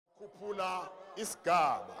Uphula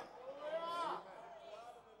isigaba.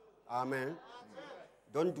 Amen.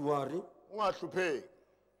 Don't worry. Ungahlupheki.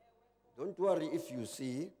 Don't worry if you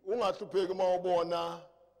see Ungahlupheki mawubona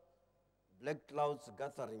black clouds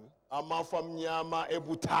gathering. amafu amnyama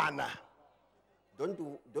ebuthana.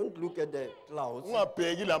 Don't look at the clouds.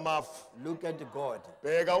 Ungabheki lamafu. Look at God.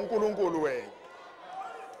 Bheka uNkulunkulu wena.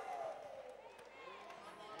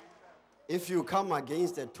 If you come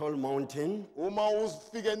against a tall mountain, Uma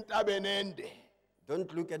ufika entabeni ende,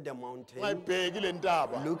 don't look at the mountain. ungayibheki le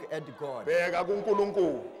ntaba. Look at God. Bheka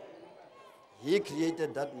kuNkulunkulu. He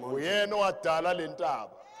created that mountain. Uyena owadala le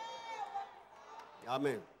ntaba.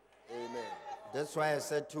 Amen. Amen. That's why I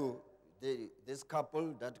said to this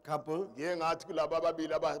couple, that couple, Ngiye ngathi kulabo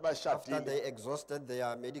ababili after abashadile they exhausted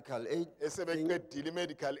their medical aid, esebeqedile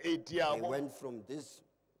i-medical aid they yabo went from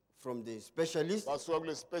the specialist, basuka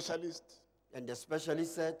kule specialist. and the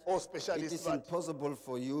specialist said, Oh, it specialist is bathi impossible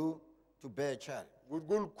for you to bear a child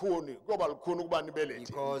kulukhuni kuba lukhuni ukuba nibelethe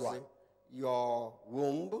because umntwana. your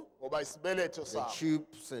womb, Ngoba isibeletho the sakho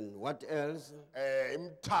tubes and what else,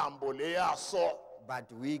 imthambo leyaso but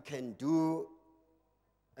we can do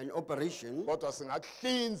an operation, kodwa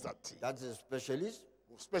singakuhlinza thina that's a specialist,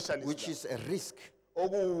 specialist which is a risk.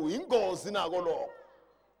 okuyingozi nako lokho.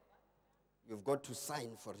 You've got to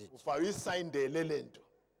sign for it Ufake isayindele lento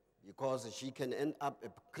because she can end up a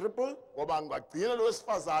cripple ngoba ngagcina lo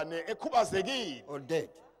wesifazane ekhubazekile or dead.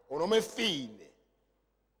 noma efile.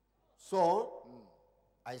 So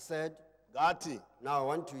I said, Ngathi now I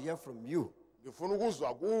want to hear from you. ngifuna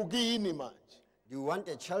ukuzwa kukini manje. Do you want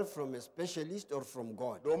a child from a specialist or from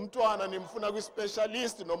God? Lo mntwana nimfuna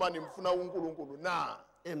kwi-specialist noma nimfuna kuNkulunkulu na?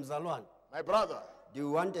 Mzalwane, My brother, do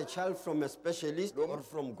you want a child from a specialist or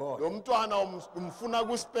from God? lo mntwana umfuna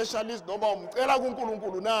kwi-specialist noma umcela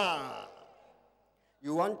kuNkulunkulu na?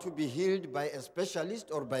 You want to be healed by a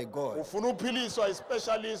specialist or by God? Ufuna uphiliswa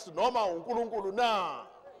i-specialist noma uNkulunkulu na?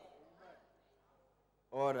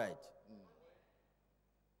 All right.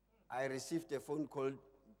 I received a phone call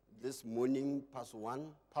this morning, past 1,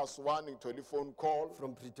 Past 1 ngithole phone call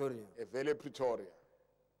from Pretoria, evele Pretoria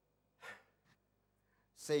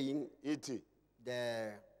saying ithi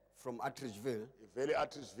from Atteridgeville, ivele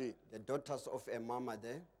Atteridgeville the daughters of a mama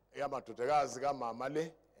there, eyamadodakazi kamama le,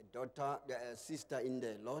 a daughter, a sister in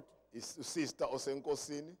the Lord, usister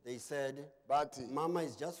osenkosini they said, bathi Mama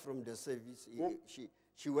is just from the service.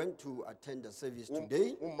 She went to attend the service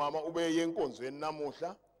today, umama ubeye enkonzweni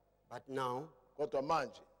namuhla but now kodwa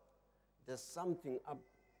manje there's something up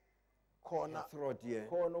her khona throat here.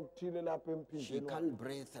 khona okuthile lapha She emphindweni can't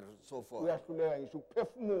breathe and so forth. uyahluleka ngisho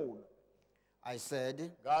ukuphefumula. I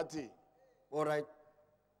said, Ngathi all right,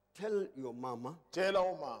 tell your mama tshela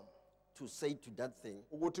umama to say to that thing.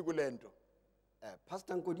 ukuthi kulento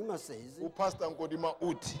Pastor Nkodima says, uPastor Nkodima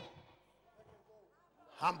uthi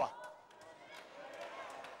hamba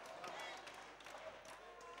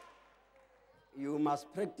you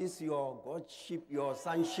must practice your godship, your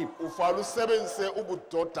sonship. ufala usebenzise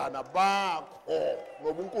ubudodana bakho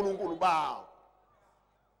nobunkulunkulu bakho.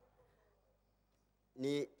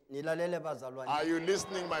 Nilalele bazalwane. Are you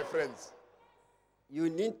listening, my friends? You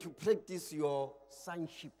need to practice your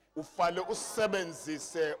sonship Ufale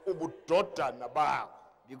usebenzise ubudodana bakho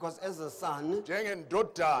because as a son,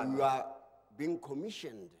 njengendodana you are being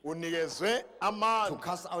commissioned unikezwe to amandla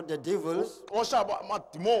cast out the devils oxosha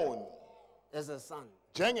amadimoni as a son.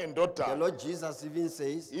 The njengendodana. Lord Jesus even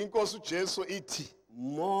says, Inkosi uJesu ithi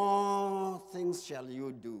more things shall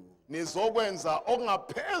you do. nizokwenza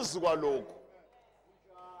okungaphezu kwalokho.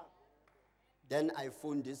 Then I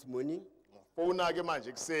phoned this morning, Fona ke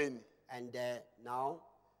manje kuseni and now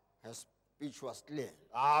her speech was clear.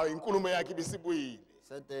 inkulumo yakhe ibisibuyile.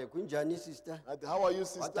 Said, Kunjani sister? Athi how are you, What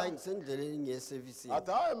sister? I sendleleni ngiye service.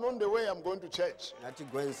 Athi I'm on the way, I'm going to church.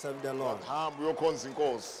 Nathi go and serve the Lord. Hamba uyokhonza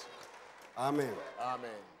inkosi. Amen. Amen.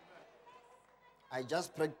 I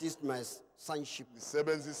just practiced my sonship.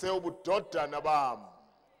 Ngisebenzise ubudodana bami.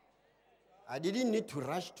 I didn't need to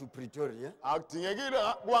rush to Pretoria. Akudingekile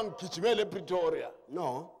kwangigijimele ePretoria.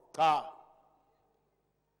 No, Cha.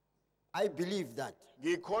 I believe that.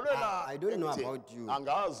 Ngikholelwa I don't know ekutheni. about you.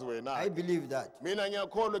 Angazi wena. I believe that Mina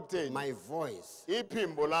ngiyakholwa ekutheni my voice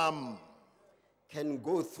iphimbo lami can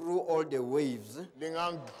go through all the waves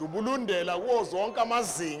lingandubulundela kuwo zonke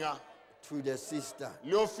amazinga to the sister.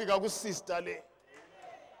 liyofika kusister le.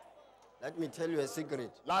 Let me tell you a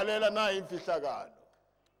secret. Lalela nayi imfihlakalo.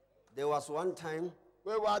 There was one time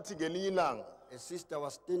Kwekwathi ngelinye ilanga a sister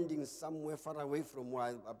was standing somewhere far away from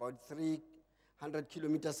where, about 300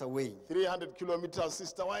 kilometers away. 300 kilometers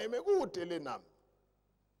sister wayeme kude le nami.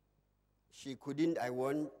 She couldn't, I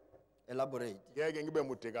won elaborate. ngeke ngibe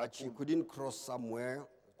mude But she kakhulu couldn't cross somewhere.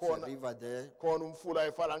 There's a Khona- river there. khona umfula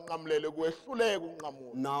efala nqamlele kwehluleke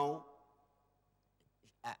unqamuka Now,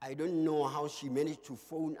 I don't know how she managed to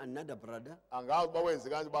phone another brother angazi bawenze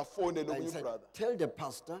kanje bafonele and omunye said, ubrother tell the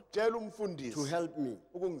pastor tshela to umfundisi help me.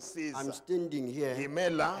 I'm ukungisiza standing here. ngime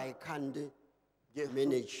la I can't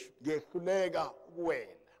manage. ngehluleka ukuwela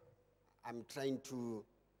I'm trying to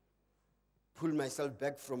pull myself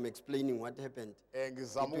back from explaining what happened.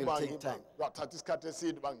 ngizama It will ukuba take time. ngathatha isikhathi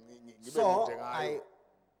eside uba ngibe So mude ngayo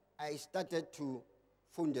I started to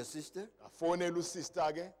phone the sister, ngafonela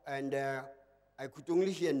usista ke and I could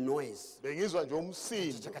only hear noise bengizwa nje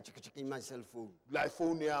umsindo in my cell phone. la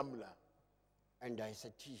ifoni yami la And I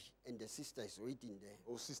said, "Gee," and the sister is waiting there.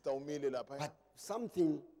 usista umile lapha But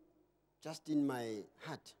something just in my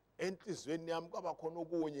heart enhlizweni yami kwaba khona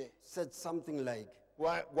okunye said something like,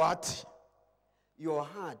 kwathi your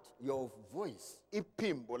heart, your voice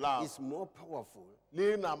iphimbo lakho is more powerful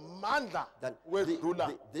linamandla than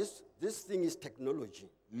wedlula this thing is technology.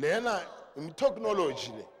 lena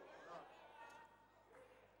technology le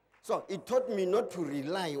So it taught me not to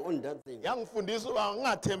rely on that thing yangifundisa uba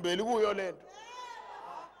ngingathembeli kuyo lento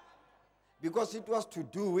because it was to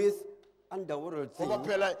do with underworld ngoba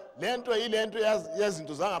thing. phela lento yilento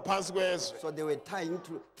yezinto zangaphansi kwezwe So they were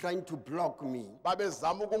trying to block me.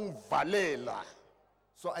 babezama ukungivalela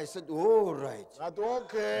So I said, all right. ngathi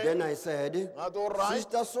okay Then I said, ngathi alright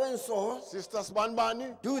sister so and so, sister sibani bani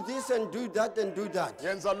do this and do that and do that.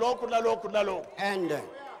 yenza lokhu nalokhu nalokhu And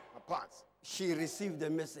ngaphansi she received the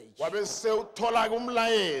message. wabe sewuthola ke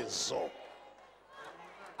umlayezo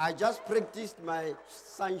I just practiced my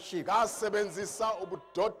sonship ngasebenzisa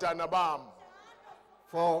ubudodana bami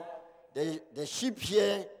for the sheep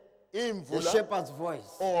here, the imvu la shepherd's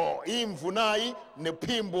voice. imvu nayi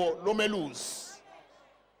nephimbo lomelusi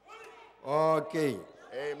Okay.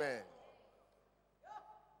 amen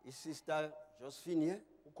Is Sister Josephine here?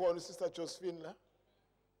 ukhona usister Josephine la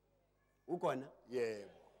Ukona? yebo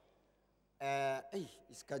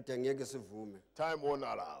Isikhathi angeke sivume. time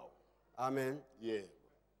wona lawo Amen. yebo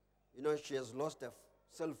You know, she has lost her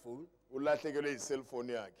cell phone ulahlekelwe i-cellphone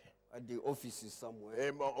yakhe at the offices somewhere,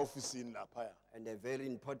 ema-ofisini laphaya and a very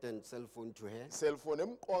important cell phone to her. cellphone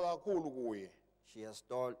emqoka kakhulu kuye She has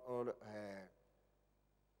stored all her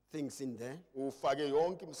things in there ufake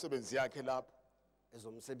yonke imisebenzi yakhe lapho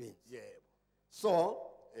ezomsebenzi. yebo So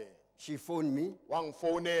eh she phoned me.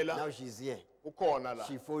 wangifonela Now she's here. ukhona la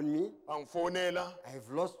She phoned me. wangifonela I have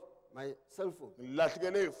lost my cell phone.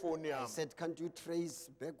 ngilahlekele ifoni I yami said, can't you trace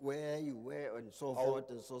back where you were and so forth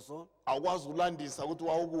and so? awukwazi ulandisa ukuthi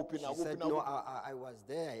wawukuphi She nakuphi said, no, nakuphi I was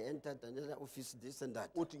there. I entered another office, this and that.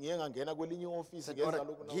 uthi ngiye ngangena kwelinye ofisi Said, all ngenza right,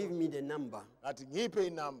 lokhu give me the number ngathi ngiphe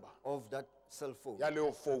inamba of that cell phone.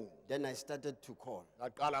 yaleyo phone Then I started to call.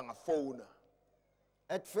 ngaqala ngafona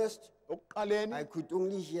At first, I okuqaleni could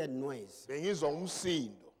only hear noise, bengizwa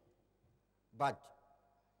umsindo but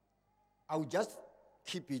I would just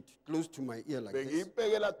keep it close to my ear like this,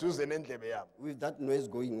 bengiyibekela duze nendlebe yami with that noise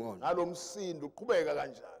going on. nalo msindo uqhubeka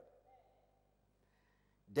kanjalo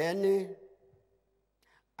Then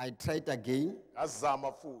I tried again,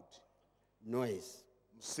 ngazama futhi noise.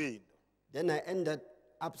 umsindo Then I ended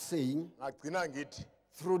up saying, ngagcina ngithi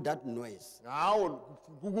through that noise, ngawo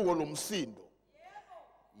kuko lo msindo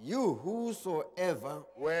you whosoever,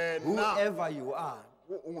 wena whoever you are,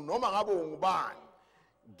 noma ngabe ungubani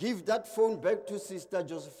give that phone back to Sister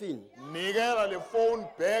Josephine. nikela le phone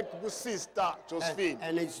back kusister Josephine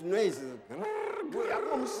And its noise.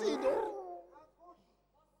 umsindo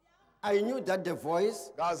I knew that the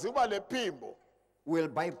voice ngazi uba le phimbo will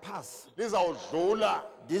bypass lizawudlula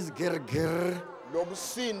this girl lo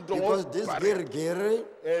msindo because this girl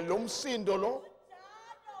lo msindo lo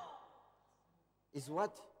is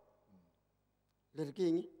what? Little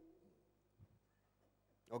King?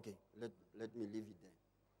 Okay, let me leave it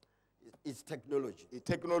there. It's technology.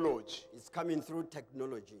 i-technology It's coming through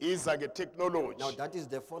technology. iza nge-technology Now that is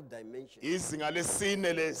the fourth dimension. izinga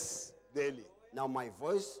lesine leli Now my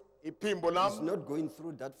voice iphimbo is lami not going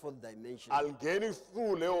through that fourth dimension. alingeni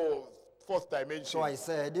through leyo fourth So dimension I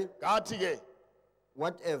said, ngathi-ke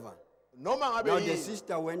whatever. noma ngabe Now the yini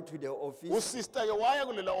sister went to the office. usister-ke waya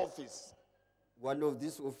kulela office One of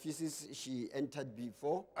these offices she entered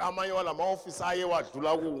before amanye wala ma-office aye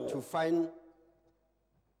wadlula kuwo to find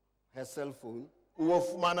her cell phone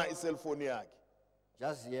uwofumana iselfoni yakhe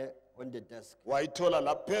just here on the desk. wayithola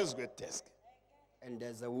la phezu kwedesk And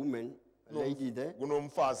there's a woman, a lady there.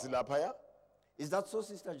 kunomfazi laphaya Is that so,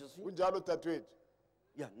 Sister Josephine? kunjalo dadewethu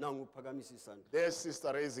Yeah, now uphakamisa isandla. there's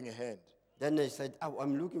sister raising a hand Then I said, oh,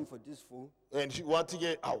 I'm looking for this phone. And she wathi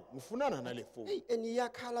ke awu ngifunana nale phone. Hey, and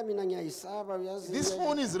iyakhala mina ngiyayisaba uyazi. This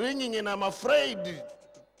phone is ringing and I'm afraid.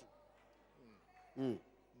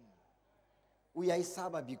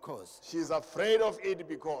 Uyayisaba because She's afraid of it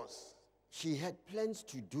because she had plans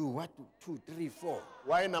to do what 2, 3, 4.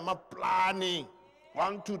 why nama planning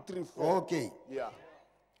 1, 2, 3, 4. Okay. Yeah.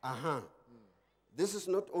 This is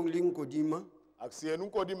not only Nkodima. Akusiyena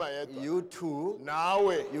uNkodima yedwa. You too.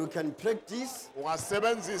 Nawe You can practice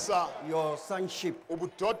ungasebenzisa your sonship.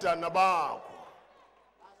 ubudodana bakho.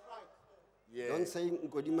 Yeah. Don't say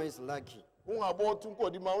Nkodima is lucky. Ungabothi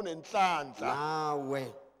uNkodima unenhlanhla. Nawe.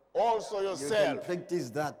 Also You can yourself. practice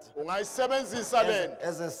that Ungayisebenzisa lento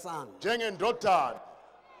as a son. njengendodana.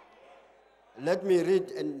 Let me read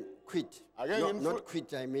and quit. Again, Not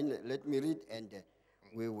quit, I mean, let me read and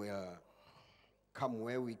we will come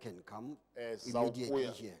where we can come immediately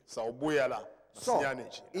here. Sawubuya la. So, Masinyane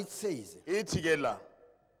nje. it says, Ithi ke la.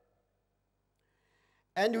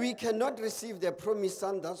 and we cannot receive the promised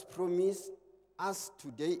son that's promised us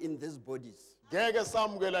today in these bodies. Ngeke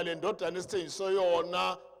samukela le ndodana esithenjiswe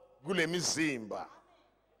yona kule mizimba.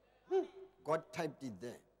 God typed it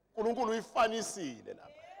there. uNkulunkulu uyifanisile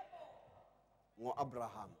lapha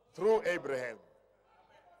Abraham. through Abraham.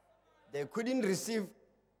 They couldn't receive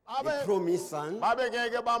the Abe promised son babe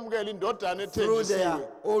ngeke bamukela indodana through their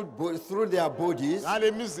ethenjisiwe through their bodies.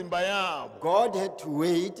 ngale mizimba yabo. God had to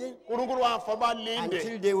wait uNkulunkulu wafa balinde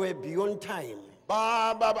until they were beyond time,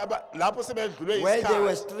 lapho sebedlule where they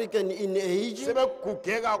were isikhathi stricken in age. sebeguge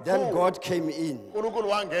Then kakhulu God came in. uNkulunkulu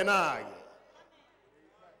wangena ke.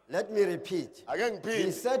 Let me repeat. Ake He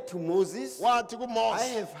ngiphinde said to Moses, wathi I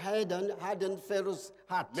kuMose have hardened Pharaoh's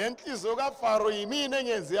heart. le nhliziyo kaFaro yimina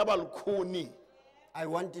engenzi yaba lukhuni. I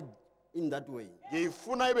want it in that way,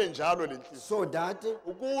 Ngiyifuna ibe njalo le nhliziyo so that I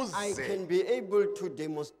ukuze can be able to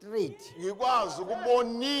demonstrate, ngikwazi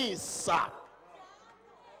ukubonisa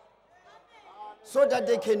so that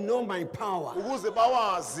they can know my power. ukuze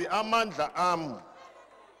bawazi amandla ami.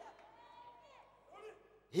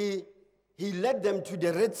 He led them to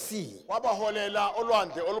the Red Sea. Wabaholela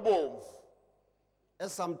olwandle olubomvu. And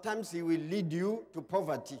sometimes he will lead you to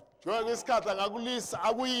poverty. Njengoba isikhathi angakulisa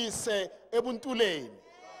akuyise ebuntuleni.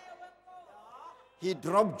 He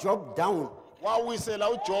dropped Job down Wawisela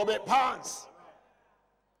uJobe phansi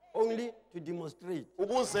only to demonstrate.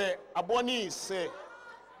 ukuze abonise.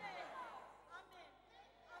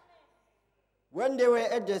 When they were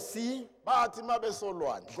at the sea, Bathi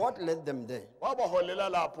mabesolwandle God led them there. wabaholela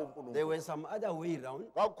lapho uNkulunkulu. There were some other way around,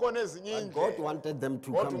 Kwakukhona ezinye and God indlela. wanted them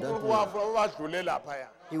to Kodwa come that uNkulunkulu way. wafuna babadlule laphaya.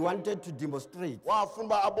 He wanted to demonstrate. Wafuna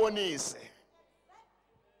uba abonise.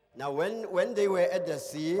 Now, when they were at the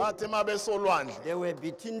sea, Bathi mabesolwandle they were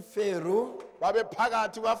between Pharaoh babe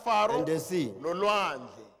phakathi kwaFaro and the sea. nolwandle.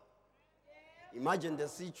 Imagine the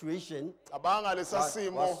situation Cabanga lesa was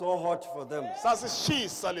simo so hot for them.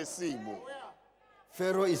 sasishisa lesimo.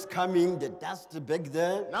 Pharaoh is coming, the dust back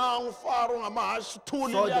there. Nangu uFaro ngamahashi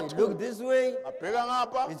thuli So they look liyathula. this way. Abheka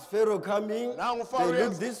ngapha. It's Pharaoh coming. Nangu They uFaro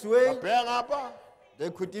look this way. abheka ngapha. They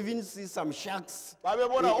could even see some sharks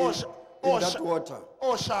Babebona in that water.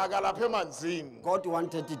 oshaka lapha emanzini. God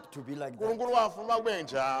wanted it to be like that. uNkulunkulu wafuna kube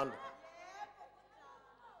njalo.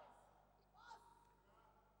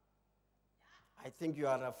 I think you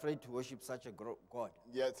are afraid to worship such a God.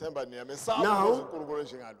 Ngiyathemba niyamesaba Now- uNkulunkulu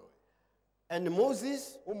njengalo. And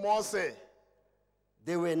Moses, uMose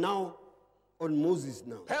they were now on Moses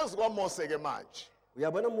now. phezu kwaMose ke manje.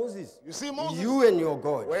 Uyabona Moses? You see Moses? You and your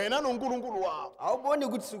God. Wena noNkulunkulu wakho. Awuboni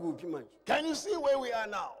ukuthi sikuphi manje? Can you see where we are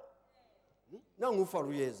now? Nangu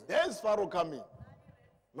uFaro yeza. There's Pharaoh coming.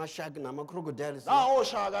 Mashak nama-crocodiles. Nawo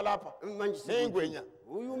oshaka lapha. Manje sikuphi? Nengwenya.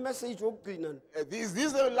 Uyu message wokugcina. Is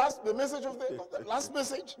this the message of the last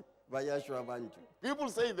message? Bayasho abantu. People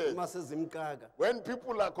say that Uma sezimkaka. when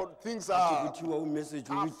people are things are Kuthiwa umessage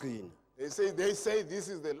wokugcina. they say this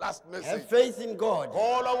is the last Have message. faith in God.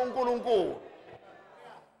 Khola kuNkulunkulu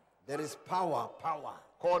There is power.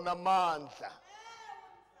 khona amandla.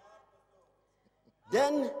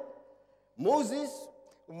 Then Moses,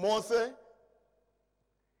 uMose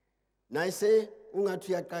naye se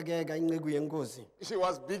ungathi uyaqakeka inceku yenkosi. she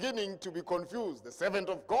was beginning to be confused, the servant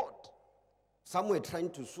of God. Some were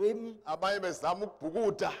trying to swim, Abanye bezama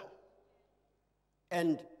ukubhukuda.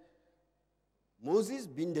 and Moses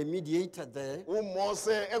being the mediator there,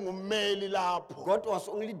 uMose engummeli lapho. God was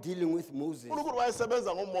only dealing with Moses, uNkulunkulu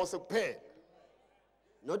wayesebenza ngoMose kuphela.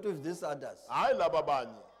 not with these others. Hayi laba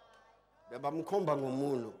abanye. Bebamkhomba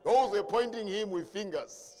ngomuno. Those were pointing him with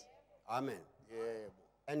fingers. Amen. Yebo.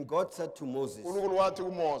 And God said to Moses, uNkulunkulu wathi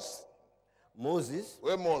kuMose, Moses,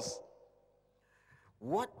 weMose,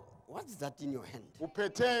 what what's that in your hand?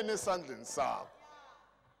 Uphetheni esandleni sakho.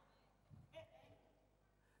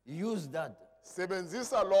 Use that.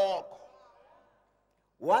 Sebenzisa lokho.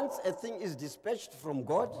 Once a thing is dispatched from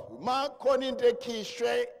God, Makhona into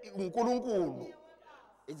ekhishwe uNkulunkulu,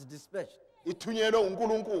 it's dispatched. ithunyelwe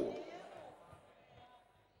uNkulunkulu.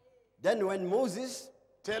 Then when Moses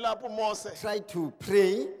Tell up Mose, tried to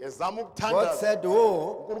pray, ezama God ukuthandaza. said,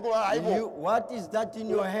 oh, uNkulunkulu hayibo. what is that in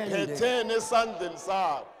your hand? Phetheni esandleni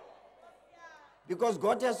sakho. Because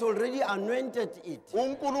God has already anointed it.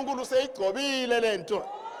 uNkulunkulu seyigcobile lento.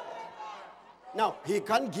 Now, he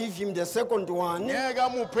can't give him the second one, Ngeke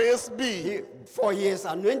amuphe yesibili. for he has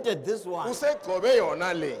anointed this one. Usegcobe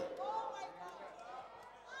yona le.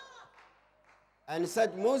 And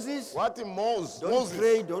said, Moses, Wathi don't Moses,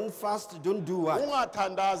 pray, don't fast, don't do what?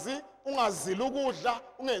 ungathandazi, ungazili ukudla,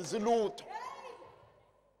 ungenzi lutho.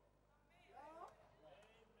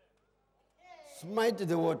 Smite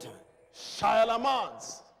the water Shaya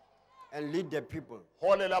lamanzi, and lead the people.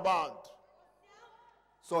 holela abantu.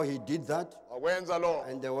 So he did that, Wakwenza lo,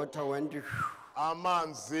 and the water went.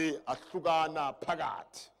 amanzi ahlukana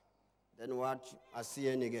phakathi. Then what?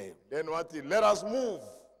 Asiyeni again. Then wathi, let us move.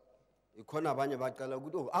 Ikhona abanye baqala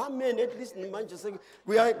ukuthi, oh, amen, at least manje And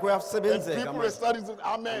kuyasebenzeka people are manje. starting to,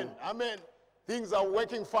 amen, amen. Things are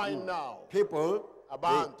working fine now. People,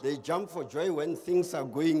 Abantu. they jump for joy when things are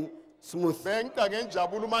going smooth. Benka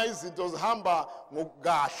ngenjabulo uma izinto zihamba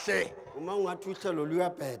ngokahle. Uma ungathi uhlelo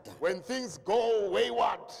luyabheda, When things go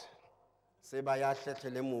wayward,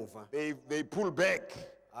 sebayahlehlela emuva. they pull back.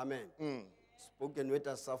 Amen. Spoken word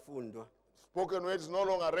asafundwa, Spoken word is no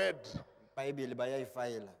longer read. iBhayibheli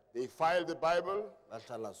bayayifayela, They file the Bible,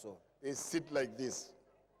 bahlala so. they sit like this.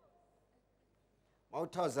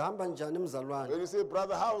 Mawuthawu zihamba njani mzalwane? When you say,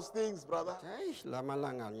 brother, how's things, brother? Hayi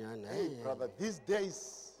lamalanga nyana. Hey, brother, these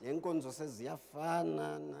days, Nenkonzo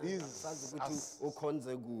seziyafana, These asazi are ukuthi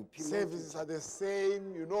ukhonze kuphi. services are the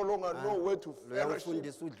same. You no longer know where to fellowship.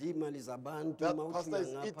 Uyamfundisa udla imali zabantu, That uma pastor ufika is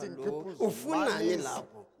ngapha eating lo, people's ufunani monies.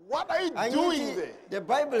 lapho? What are you Angithi, doing there? the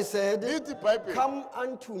Bible said, Lithi iBhayibheli, come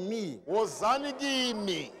unto me. wozani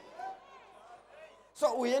kimi. So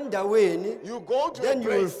uyendaweni, You go to a then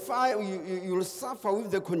place, you'll suffer with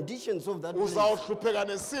the conditions of that place. uzawuhlupheka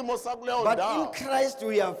nesimo sakuleyo But in ndawo. Christ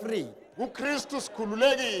we are free. UKristu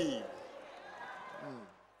sikhululekile.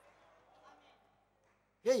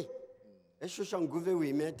 Hey, eShoshanguve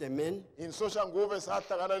we met a man. In Soshanguve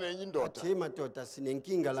sahlangana nenye indoda. Hey madoda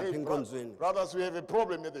sinenkinga lapha Hey, enkonzweni. brothers, we have a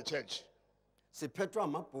problem at the church. Siphethwa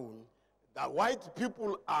amabhunu. The white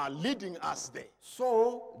people are leading us there.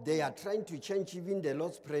 So they are trying to change even the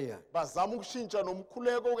Lord's Prayer. Bazama ukushintsha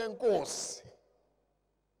nomkhuleko kenkosi.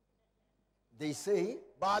 They say,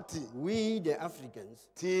 Bathi we the Africans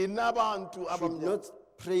thina bantu should abamnyama not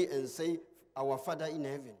pray and say, our Father in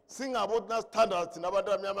heaven. singabothi nasithandaza thina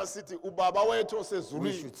abantu abamnyama sithi ubaba wethu We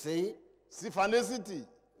osezulwini. should say, Sifane sithi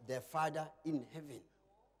the Father in heaven.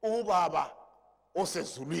 ubaba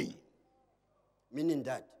osezulwini. Meaning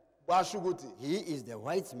that Basho ukuthi he is the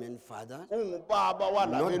white man's father. ungubaba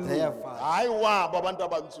Not their walabelungu. father. Hayi wabo abantu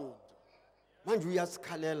abansundu. Manje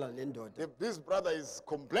uyasikhalela le ndoda. This brother is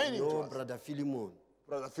complaining to No, us. brother Philemon.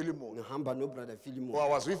 Brother Philemon. Ngihamba no brother Who Philemon. I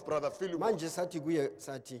was with brother Philemon. Manje sathi kuye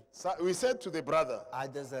sathi, We said to the brother,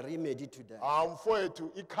 there's a remedy to that.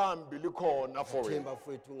 mfowethu ikhambi likhona for wena. Themba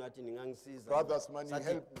mfowethu ngathi ningangisiza. Brothers, man, you Sathi,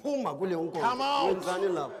 help me. phuma kule nkonzo. Come out. Wenzani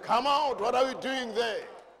lapho? Come out. What are you doing there?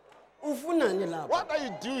 Ufunani lapho? What are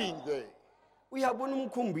you doing there? Uyabona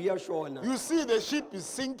umkhumbi uyashona. You see the ship is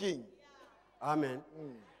sinking. Amen.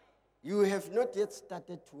 You have not yet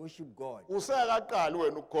started to worship God. Usengakaqali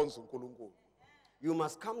wena ukukhonza uNkulunkulu. You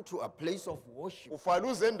must come to a place of worship. Ufanele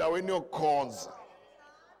uze endaweni yokukhonza.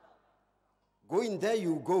 Going there,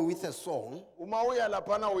 you go with a song. Uma uya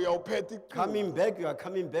laphana uyawuphetha iculo. Coming back, you are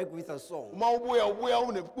coming back with a song. Uma ubuya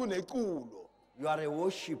uneculo. You are a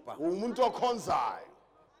worshipper. Umuntu okhonzayo.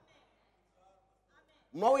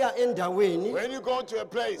 Mawuya endaweni, When you go to a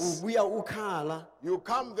place, ubuya ukhala. you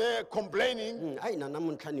come there complaining. Hayi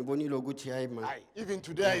nanamuhla nibonile ukuthi hayi man. Aye, even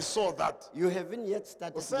today I saw that. You haven't yet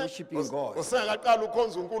started worshiping God. Usengaqala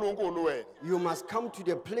ukhonza uNkulunkulu wena. You must come to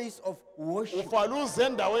the place of worship. Ufanele uze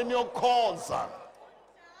endaweni yokukhonza.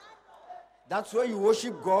 That's where you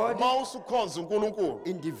worship God Uma usukhonza uNkulunkulu,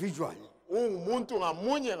 individually. ungumuntu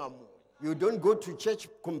ngamunye ngamunye. You don't go to church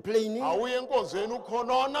complaining. Awuye enkonzweni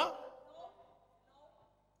ukhonona.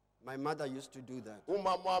 My mother used to do that.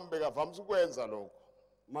 Umama wami bekavamise ukwenza lokho.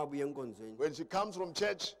 Mabuya enkonzweni, When she comes from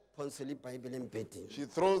church, phonsela iBhayibheli embhedeni. she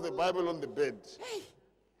throws the Bible on the bed.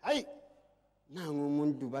 Hey, Nangu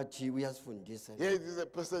umuntu bathi uyasifundisa. here is a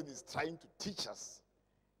person is trying to teach us.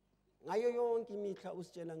 Ngayo yonke imihla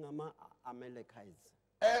usitshela ngama Amalekites.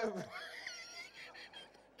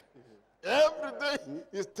 Every day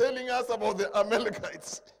he's telling us about the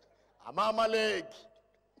Amalekites. Amalek.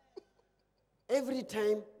 Every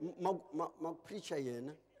time mak preacher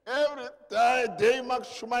yena Every day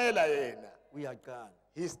makushumayela yena. uyaqala.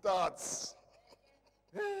 He starts.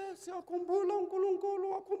 Siyakhumbula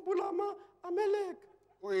uNkulunkulu wakhumbula ama-Amalek.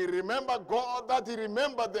 We remember God that he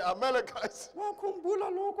remembered the Amalekites. Wakhumbula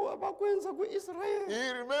lokho abakwenza ku-Israyeli.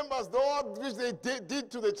 He remembers the word which they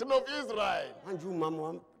did to the children of Israel. Manje umama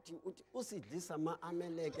wami uthi usidlisa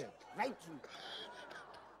ama-Amalek right through.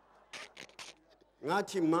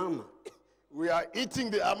 Ngathi mama, We are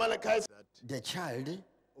eating the Amalekites. the child,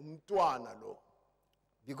 Umntwana lo.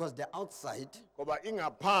 because the outside Ngoba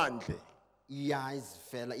ingaphandle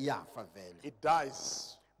iyafa vele, it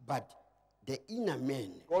dies. but the inner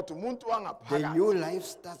man, Kodwa umuntu the wangaphakathi. new life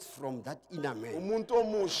starts from that inner man Umuntu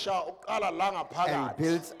omusha uqala la and ngaphakathi.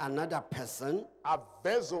 builds another person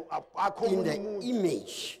Avezo akho in the umuntu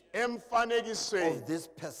image emfanekisweni of this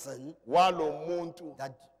person walo muntu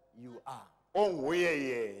that you are. onguye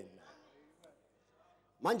yena.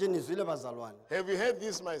 Manje nizwile bazalwane, Have you heard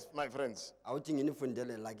this, my friends? awuthi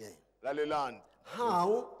nginifundele la ke. Lalelani.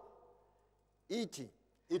 How iti?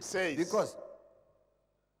 It says, Because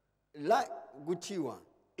la kuthiwa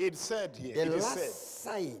it said here, the it is last said,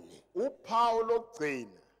 sign, uPaulo gcina,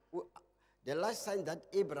 the last sign that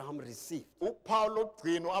Abraham received uPaulo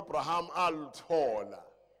gcina uAbraham alithola.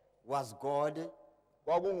 was God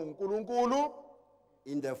KwakunguNkulunkulu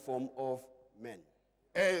in the form of man.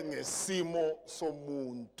 engesimo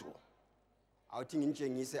somuntu. Awuthi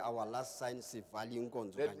nginitshengise our last sign sivale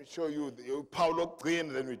inkonzo Let me kanje. show you uPaulo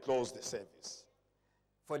gcina, then we close the service.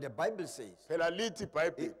 For the Bible says Phela lithi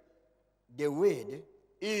iBhayibheli the word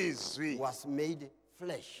izwi was made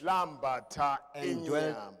flesh lambatha and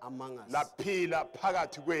dwelt inyama among us. laphila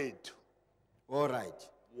phakathi kwethu. All right.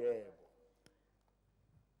 Yebo.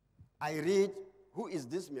 I read, who is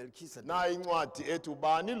this Melchizedek? Na incwadi ethi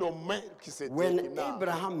ubani lo When Melchizedeki na?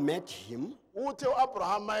 Abraham met him, Uthe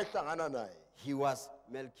uAbraham mayehlangana naye. he was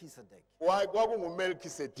Melchizedek. He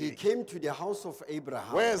KwakunguMelchizedeki. came to the house of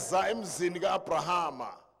Abraham, Weza emzini kaAbrahama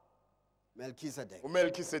Melchizedek.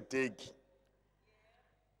 uMelchizedeki.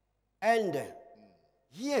 And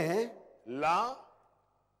here La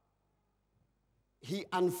he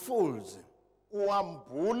unfolds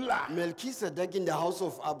uambula Melchizedek in the house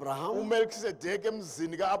of Abraham, uMelchizedeki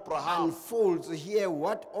emzini kaAbraham. unfolds here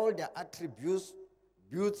what all the attributes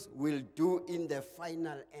will do in the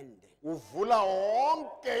final end. Uvula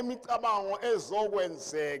wonke imicabango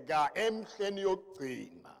ezokwenzeka emhleni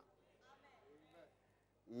yokugcina.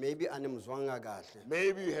 Maybe animzwanga kahle.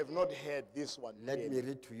 Maybe you have not heard this one. Let yet. me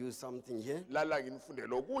read to you something here. Lala nginifunde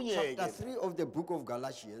lokunye Chapter ke. 3 of the book of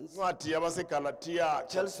Galatians Incwadi yabaseGalatia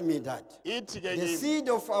tells me that ithi ke the kimi, seed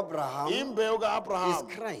of Abraham imbewu is kaAbraham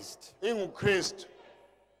Christ. inguKristu.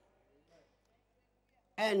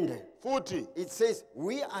 And Futhi it says,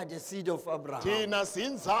 we are the seed of Abraham. thina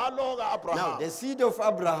sinzalo Now, kaAbraham. the seed of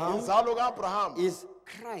Abraham Inzalo kaAbraham is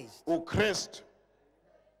Christ. uKristu.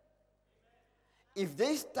 If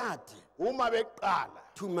they start Uma beqala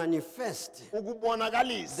to manifest,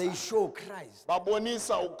 ukubonakalisa they show Christ.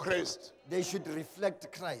 babonisa uKristu. They should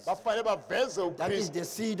reflect Christ. Bafanele baveze That is uKristu. the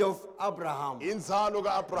seed of Abraham. Inzalo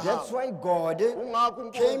kaAbraham. That's why God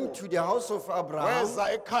Kungakho came uNkulunkulu to the house of Abraham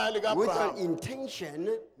weza ekhaya with an likaAbraham intention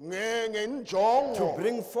ngenjongo to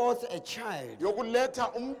bring forth a child.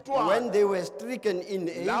 yokuletha When umntwana they were stricken in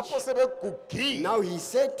age, lapho sebegugile. now he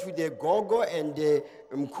said to the Gogo and the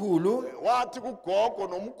Mkulu, Wathi kugogo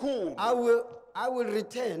nomkhulu I will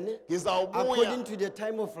return ngizawubuya according to the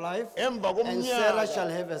time of life, emva and Sarah komnyaka shall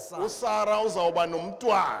have a son. uSara uzawuba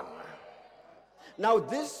nomntwana. Now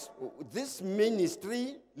this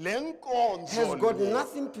ministry Le has nkonzo got le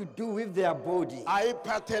nothing to do with their body.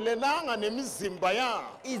 ayiphathelelanga nemizimba yabo.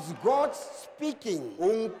 It's God speaking.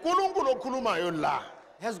 uNkulunkulu okhulumayo la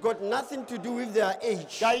Has got nothing to do with their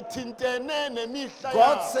age. kayithintene nemihla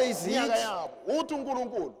God yabo, says iminyaka it. yabo. Uthi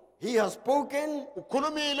uNkulunkulu He has spoken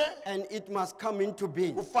ukhulumile and it must come into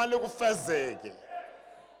being. kufanele kufezeke.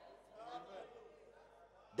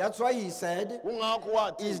 That's why he said, Kungakho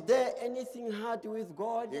wathi is there anything hard with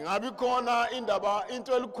God? ingabi khona indaba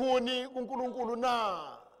into elikhuni kuNkulunkulu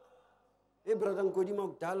na? Hey, brother Nkodima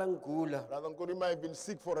kudala ngigula. Brother Nkodima, I've been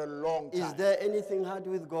sick for a long Is time. there anything hard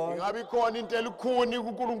with God? Ingabi khona into elikhuni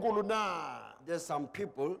kuNkulunkulu na? There's some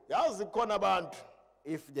people, Yazi khona abantu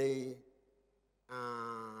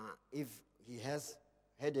if he has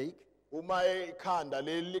headache, uma ikhanda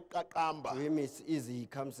leliqaqamba To him, it's easy. He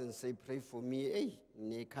comes and say, pray for me. Hey,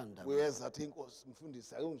 nekhanda. uyeza athi inkosi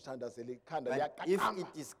mfundisi ayongithandazela ikhanda But if liyaqaqamba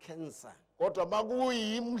it is cancer, kodwa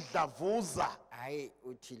makuyimdlavuza I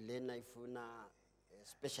uthi lena ifuna a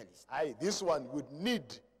specialist. hayi this one would need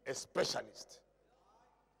a specialist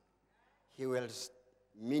He will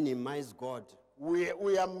minimize God.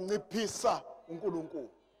 uyamnciphisa uNkulunkulu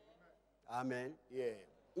Amen. yeah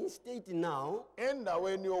Instead now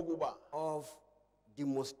endaweni yokuba of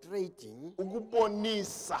demonstrating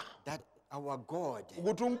ukubonisa that our God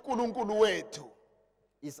ukuthi uNkulunkulu wethu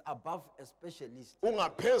is above a specialist.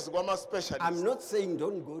 ungaphezulu kwama I'm specialist not saying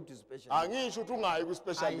don't go to specialist. angisho ukuthi ungayi ku I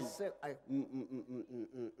specialist say,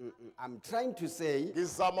 I'm trying to say,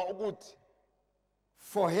 ngizama ukuthi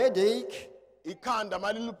for headache, ikhanda he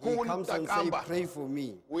malilikhulu comes and say, daqamba pray for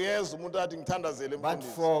me. uyeza umuntu athi ngithandazele But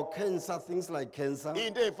mfundisi for cancer, things like cancer,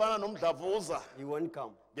 into ezifana nomdlavuza he won't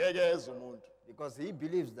come ngeke eze umuntu because he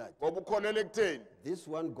believes that ngoba ukholele ekutheni this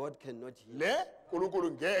one God cannot heal. le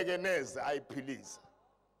uNkulunkulu ngeke neze ayiphilise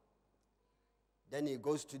Then he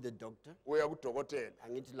goes to the doctor. uya kudokotela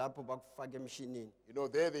Angithi lapho bakufaka emshinini. you know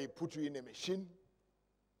there they put you in a machine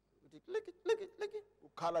Look it.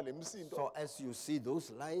 ukhala lemsindo So as you see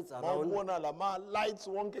those lights around, mawubona lama lights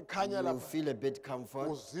wonke khanya you lapha feel a bit comfort.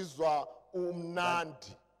 uzizwa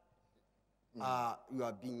umnandi You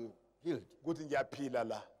are being healed. ukuthi ngiyaphila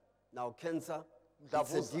la Now cancer, it's a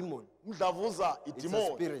Mdlavuza demon. umdlavuza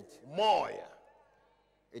idemon spirit. moya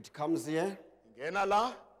It comes here. ngena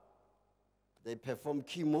la They perform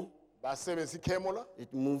chemo. basebenzisa ichemo la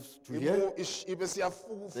It moves to here.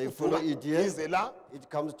 ibe They follow it here. ize la It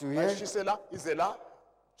comes to here, bayishise la ize la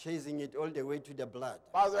chasing it all the way to the blood.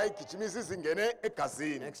 baze bayigijimisa izingene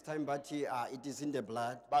egazini Next time, but it is in the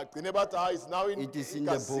blood. bagcine bathi hayi is now It is in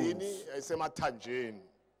the egazini bones. esemathanjeni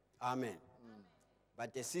Amen.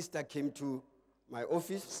 But a sister came to my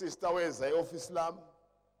office. sister weza eoffice lami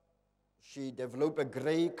She developed a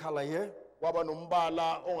gray color here. kwaba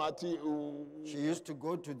nombala ongathi She used to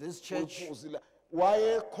go to this church, uphuzila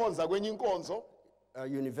wayekhonza kwenye inkonzo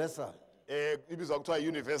Universal. ibizwa kuthiwa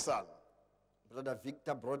universal Brother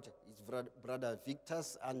Victor brought his brother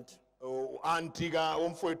Victor's aunt. anti ka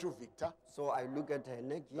omfowethu Victor So I look at her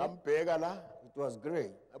neck here. ngambheka la It was gray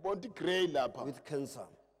yabona ukuthi grey lapha with cancer.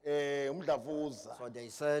 umdlavuza So they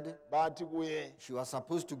said bathi kuye she was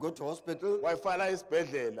supposed to go to hospital. wayifala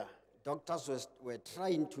esibhedlela Doctors were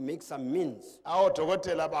trying to make some means,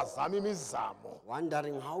 awodokotela bazama imizamo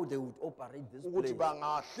wondering how they would operate this ukuthi place.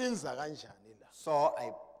 bangahlinza kanjani la So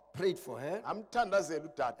I prayed for her ngamthandazela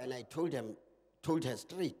udade and I told her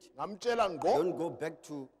straight, ngamtshela ngqo don't go back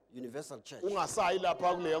to Universal Church ungasayi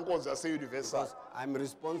lapha kuleyo nkonzo yase-universal because I'm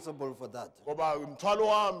responsible for that. ngoba umthwalo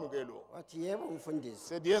wami ke lo What yebo mfundisi.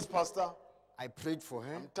 said yes pastor I prayed for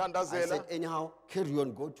her. I Ngamthandazela. said anyhow, carry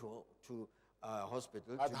on, go to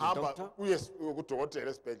hospital to athi the hamba doctor. uye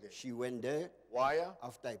kudokotela esibhedlela She went there waya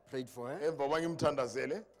after I prayed for her, emva koba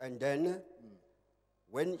ngimthandazele and then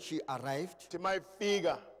when she arrived, thi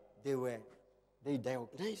mayifika they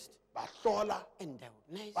diagnosed bahlola and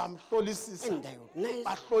diagnosed bamhlolisisa and diagnosed.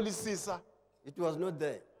 bahlolisisa It was not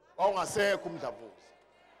there. wawungasekho umdlavuza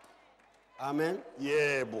Amen.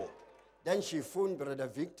 yebo Then she phoned Brother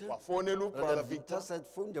Victor. wafonela Brother ubrother Victor Victor said,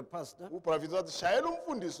 phone the pastor. ubrother Victor wathi shayela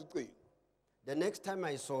umfundisi ucingo The next time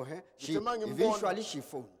I saw her, Ngithi eventually she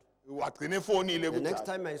phoned. wagcine efonile The next kudala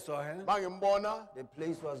time I saw her, mangimbona the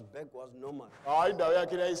place was normal. hayi indawo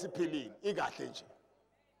yakhe yayisiphilile ikahle nje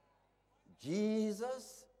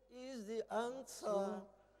Jesus is the answer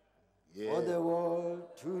Yeah. for the world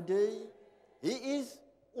today. He is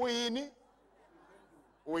uyini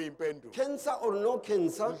uyimpendulo cancer or no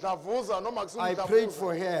cancer. mdlavuza noma I prayed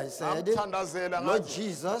for her. I said, ngamthandazela Lord ngathi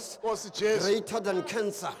Jesus, Nkosi Jesu greater than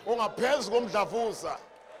cancer. ongaphezu komdlavuza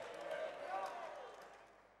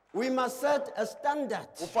We must set a standard.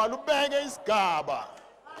 ufala ubeke isigaba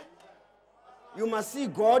You must see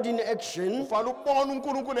God in action. ufala ukubona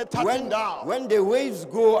uNkulunkulu ethatha indawo When the waves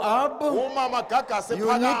go up, uma amagagasi you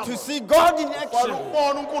need ephakama to see God in ufala action.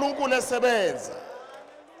 ukubona uNkulunkulu esebenza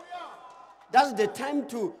That's the time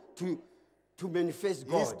to manifest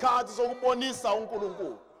God. isikhathi sokubonisa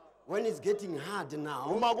uNkulunkulu When it's getting hard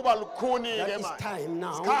now, uma kuba lukhuni that ke is manje time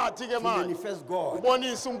now isikhathi ke to manje manifest God.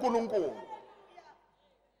 ubonisa uNkulunkulu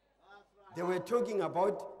They were talking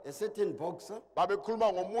about a certain boxer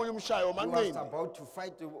babekhuluma ngomunye umshayo who was manqindi about to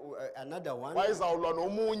fight another one. wayezawulwa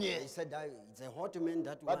nomunye They said, it's a hot man,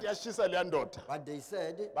 that bathi one. yashisa leya ndoda But they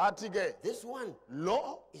said, bathi ke this one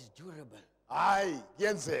lo is durable. hayi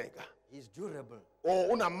kuyenzeka He's durable. or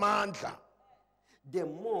unamandla the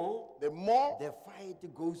more the the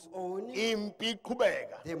fight goes on, impi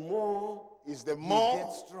iqhubeka, the more is the you more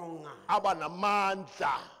get stronger. aba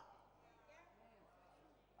namandla.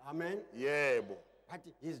 Amen. Yebo. But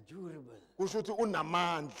he's durable. Kusho ukuthi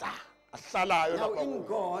unamandla ahlalayo Now lapha in kuye.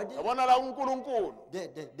 God, Yabona la uNkulunkulu.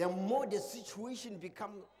 the more the situation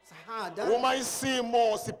becomes harder, Uma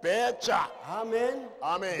isimo sibheja, amen,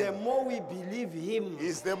 Amen. the more we believe him.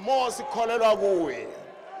 is the more sikholelwa kuye.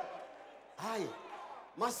 Hayi,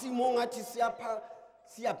 masimo ngathi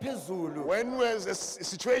siyaphezulu. When the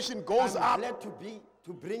situation goes I'm up, glad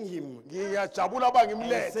to bring him ngiyajabula ba and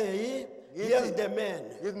ngimlethe. say, here's the man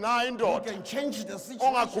Ngina who indoda can change the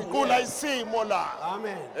situation. ongaguqula here. isimo la.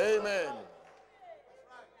 Amen. Amen.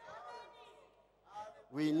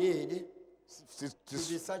 We need Si- to be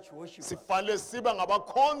si- such worshipers. Sifanele siba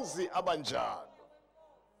ngabakhonzi abanjalo.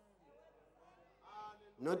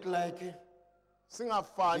 Not like being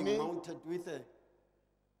Singafani, mounted with a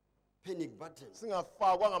panic button.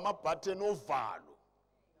 singafakwa ngamabutton ovalo.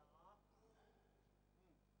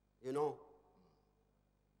 You know,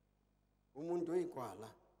 umuntu oyikwala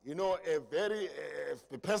You know,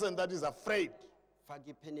 a person that is afraid,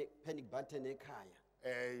 faki panic button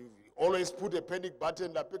ekhaya. always put a panic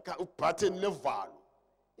button lapha button levalo.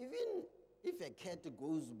 Even if a cat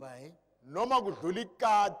goes by, Noma kudlula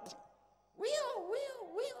ikati,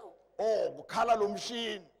 will. oh kukhala lo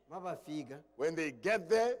mshini. Mabafika, When they get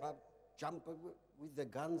there, jump with the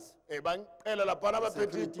guns, bangicela laphana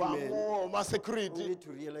abaphethe Security man. ibhango, ma security. only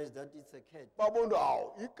to realize that it's a cat. Babona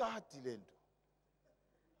awu ikati lento.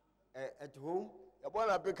 At home, Yabona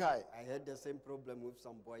lapha ekhaya I had the same problem with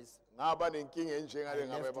some boys. ngaba nenkinga I enjengale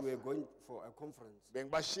left, we were ngabe going for a conference.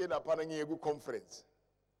 bengibashiye laphana ngiye ku conference.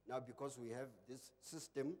 Now, because we have this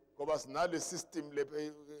system, Ngoba sinale system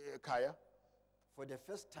lepha ekhaya. for the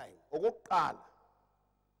first time, Okokuqala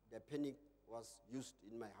the panic was used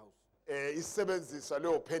in my house. isebenziswa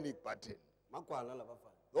leyo panic button. Makwala la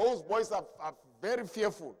bafana. Those boys are very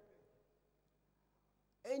fearful.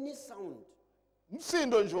 Any sound,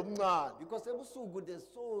 Umsindo nje omncane. because ebusuku they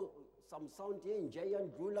saw some sound here in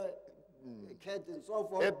giant drula, cat and so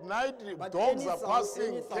forth. At night But dogs any are sound,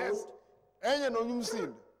 passing any cats. sound, Enye nonye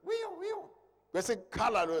umsindo. will. Bese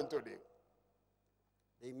kukhala leyo nto leyo.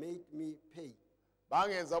 They made me pay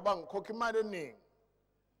Bangenza uba ngikhokha imali eningi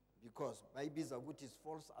because bayibiza ukuthi is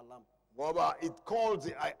false alarm. ngoba it calls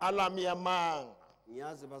alarm yamanga.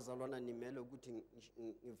 Ngiyazi bazalwana nimele ukuthi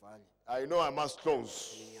ngivale. I know I must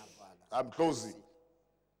close. Ngiyavala. I'm closing.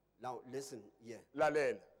 Now listen here.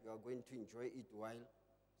 Lalela. You are going to enjoy it while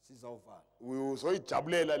sizawuvala. We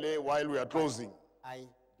uzoyijabulela le while we are closing. I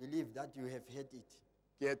believe that you have heard it.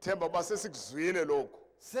 Ngiyethemba uba sesikuzwile lokho.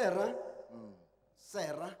 Sarah,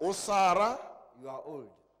 uSara you are old.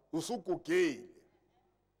 usugugile.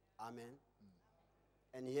 Amen.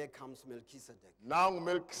 And here comes Melchizedek Nangu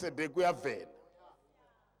uMelkisedeki uyavela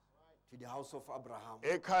to the house of Abraham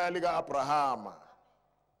ekhaya lika Abrahama.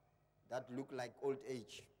 that looked like old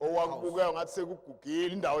age. Owakubukeka ngathi sekugugile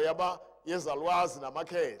indawo yaba yezalwazi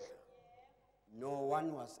namakhehla. No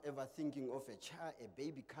one was ever thinking of a child, a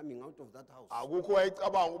baby coming out of that house. Akukho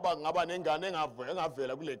wayecabanga ukuba ngaba nengane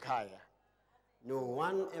engavela kule khaya. No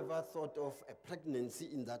one ever thought of a pregnancy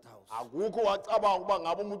in that house. Akukho wacabanga ukuba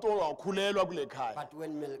ngaba umuntu ozakhulelwa kule khaya. But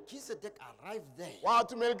when Melchizedek arrived there,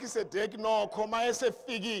 Wathi uMelkisedeki nokho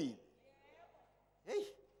mayesefikile. hey,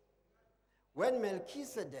 when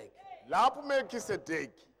Melchizedek Lapho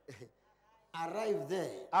uMelkisedeki arrived there,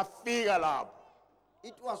 afika lapho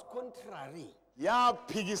it was contrary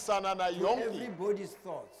yaphikisana na to yonke everybody's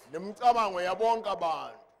thoughts. nemicabango yabonke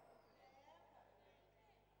abantu.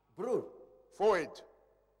 Bro, Forward.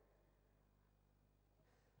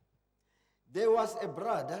 there was a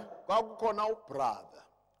brother. Kwakukhona ubrother.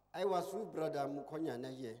 I was with brother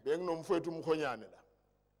Mukonyana here. Benginomfowethu umkhonyane la.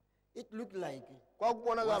 It looked like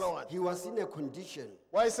Kwakubonakala ngathi he was in a condition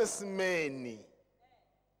wayesesimeni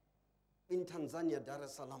in Tanzania, Dar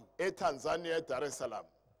es Salaam. eTanzania eDar es Salaam.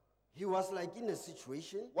 He was like in a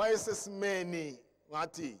situation Wayesesimeni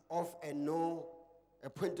ngathi of a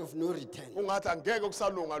point of no return. ungathi angeke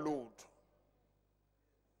kusalunga lutho.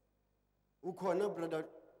 Ukhona brother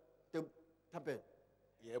Tapen.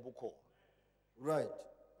 Yebo khona. Right.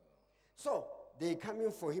 So they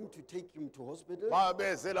coming for him to take him to hospital.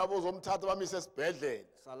 Babeze labo uzomthatha bamise esibhedlela.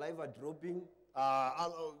 Saliva dropping, Ah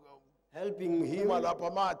helping him. uma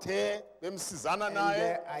lapha amathe bemsizana And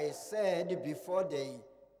naye. I said before they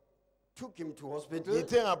took him to hospital,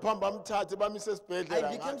 Ngithe ngaphambi bamthathe bamise I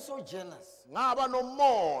esibhedlela. became so jealous. Ngaba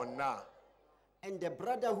nomona. And the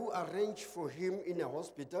brother who arranged for him in a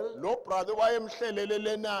hospital, lo brother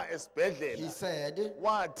wayemhlelelele na he esibhedlela said,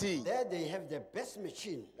 wathi there they have the best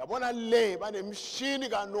machine. yabona le banemshini It's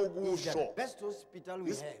the kanokusho best hospital we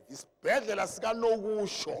have isibhedlela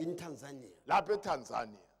sikanokusho in Tanzania. lapha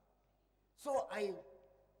eTanzania. So I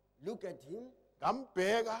look at him,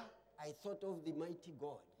 Ngambheka I thought of the mighty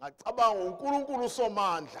God. ngacabanga uNkulunkulu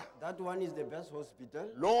somandla That one is the best hospital.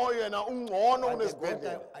 lo yena ungcono But the God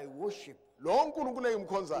kunesibhedlela I worship lo uNkulunkulu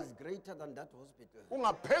engimkhonzayo is greater than that hospital.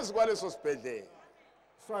 ungaphezulu kwaleso sibhedlela.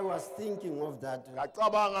 So I was thinking of that.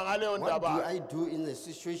 Ngacabanga ngaleyo What do ndaba I do in a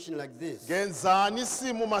situation like this? ngenzani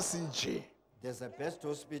isimo masinje There's a best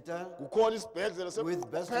hospital. kukhona isibhedlela With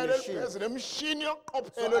best sephele machine. eliphezulu nemishini So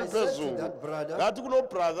yokuqophela I said to eliphezulu that brother, ngathi kulo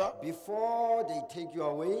brother before they take you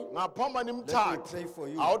away, ngaphamba pray nimthathe for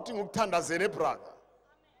you. awudinga ukuthandazela brother.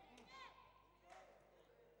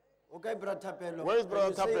 okay, Brother Tapelo, Where is can brother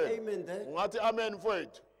you say Tapelo? amen there? Ungathi amen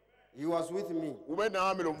mfowethu. He was with me. Ube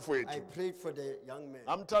nami lo I mfowethu. prayed for the young man.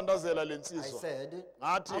 Ngamthandazela I lensizwa. said,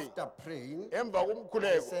 Ngathi after praying, emva I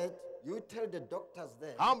komkhuleko said, you tell the doctors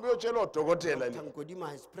there, hamba uyotshela odokotela le. Nkodima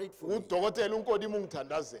has prayed for me. Udokotela uNkodima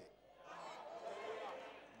ungithandazela.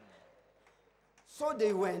 So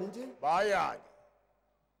they went, Baya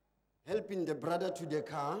helping the brother to the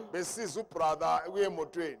car. besiza ubrother kuye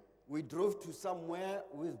emotweni. We drove to somewhere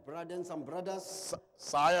with brother and some brothers.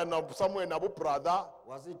 Saya na somewhere nabo brother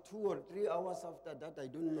Was it 2 or 3 hours after that? I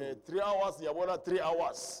don't know. 3 hours yabona 3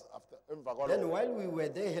 hours after emva kwalo. Then while we were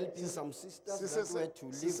there helping some sisters that were to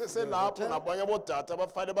leave sise the lapho hotel, nabanye bodata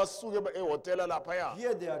abafane basuke ehotela lapha ya.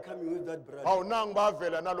 here they are coming with that brother. Awunangi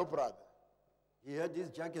bavela nalo brother. He had his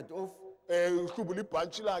jacket off. Uhlubula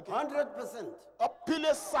ibhantshi lakhe 100%.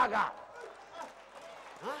 aphile saka.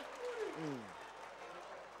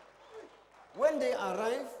 When they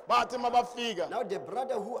arrived, Bathi mabafika now the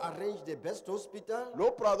brother who arranged the best hospital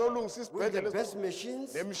lo brother olungisa with the isibhedlela best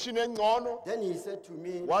machines, nemishini engcono then he said to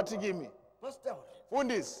me, wathi kimi Pastor,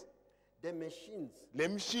 fundisi the machines, le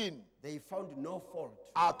mshini they found no fault.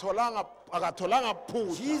 akatholanga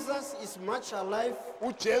phutha. Jesus is much alive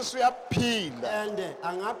uJesu uyaphila. and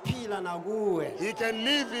angaphila nakuwe. He can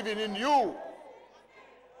live even in you.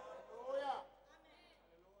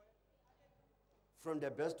 From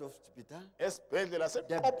the best hospital, Esibhedlela the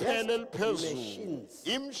seqophelo best eliphezulu. machines.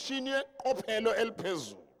 Imshini yeqophelo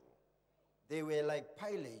eliphezulu. They were like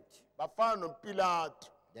Pilate. Bafana noPilato.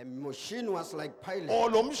 The machine was like Pilate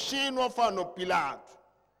Lo mshini wafana noPilato.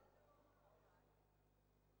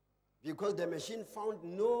 because the machine found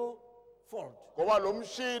no fault. Ngoba lo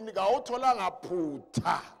mshini kawutholanga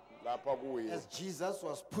phutha lapha kuye. As Jesus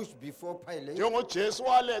was pushed before Pilate, NjengoJesu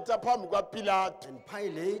waletha phambi kwaPilato. and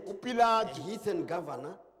Pilate, a uPilato heathen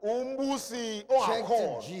governor, umbusi checked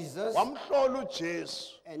ongakholwa Jesus wamhlola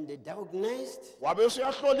uJesu. and they diagnosed, Wabe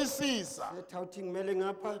usuyahlolisisa.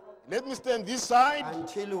 Let me stand this side.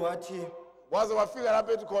 until what Waze wafika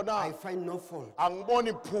lapha ethi I khona find no fault.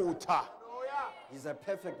 angiboni phutha. He's a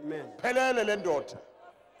perfect man. Phelele le ndoda.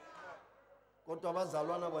 Kodwa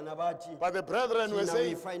abazalwana bona bathi, But the brethren were "Thina we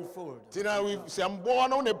saying, find fault." thina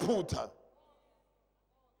siyambona unephutha.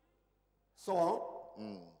 So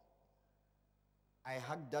I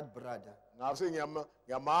hugged that brother. Ngase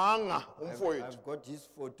ngiyamanga umfowethu. I've got his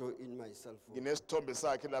photo in my cell phone. Nginesithombe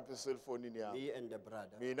sakhe lapha eselfonini yami. Me and the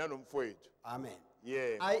brother. Mina nomfowethu. Amen.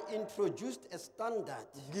 Yeah. I introduced a standard.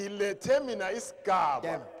 Ngilethe mina isigaba.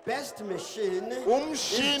 The best machine is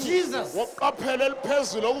Umshini Jesus. wokuqaphela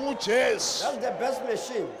eliphezulu okunguJesu. That's the best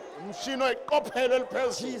machine. Umshini oyiqophela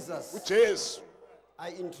eliphezulu. Jesus. uJesu.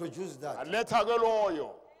 I introduced that. Aletha ke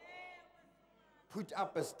loyo. Put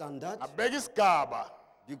up a standard Abeka isigaba.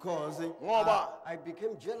 because Ngoba I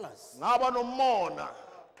became jealous ngaba nomona.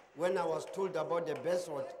 when I was told about the best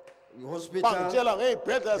hospital. Bangitshela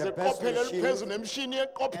ngeyibhedlela the best zeqophelo machine, eliphezulu nemishini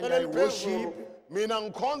yeqophelo and I eliphezulu. worship Mina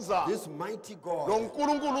ngikhonza This mighty lo God.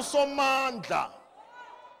 nkulunkulu somandla.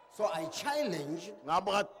 So I challenge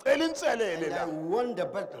Ngaba ngacela inselele and I la. won the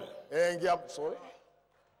battle. Sorry.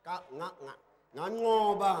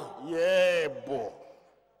 Nganqoba. Yebo.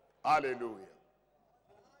 Hallelujah.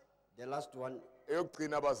 The last one.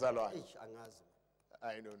 Eyokugcina abazalwane. Angazi.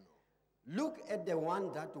 I don't know. Look at the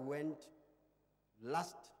one that went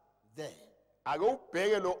last there. Ake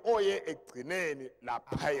ubheke lo oye egcineni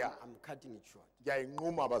laphaya. I'm cutting it short.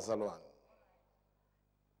 Ngiyayinquma abazalwane.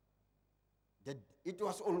 It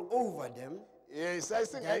was all over them.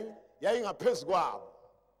 Then yayingaphezu kwabo.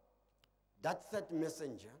 That third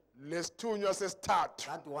messenger, Lesithunywa sesithathu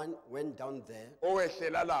that one went down there,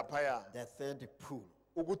 owehlela laphaya the third pool.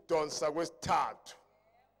 ukudonsa kwesithathu.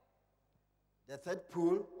 The third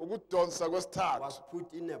pool ukudonsa was kwesithathu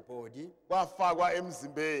put in a body kwafakwa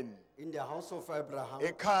emzimbeni in the house of Abraham.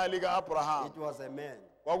 ekhaya lika-abraham It was a man.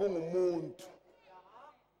 kwakungumuntu.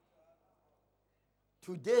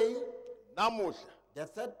 Today, Namuhla the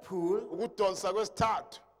third pool ukudonsa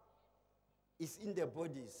kwesithathu is in the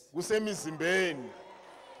bodies. kusemizimbeni.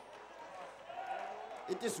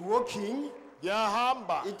 It is walking,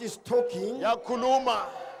 Yahamba, it is talking, yakhuluma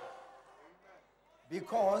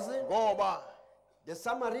because ngoba the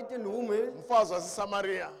Samaritan woman, umfazi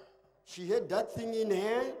waseSamaria she had that thing in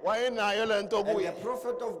her, wayenayo lento and the kuye.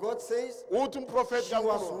 prophet of God says Uthi umprofeti she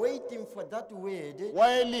was kaNkulunkulu waiting for that word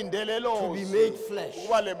wayelindele to be lo made flesh.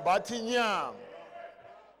 ukuba lembatha inyama.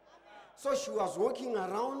 So she was walking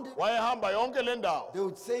around. Wayehamba yonke le ndawo. They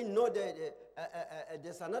would say, no,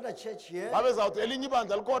 there's another church here. Babezawuthi elinye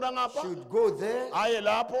ibandla likhona She ngapha. would go there, Aye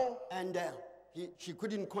lapho and she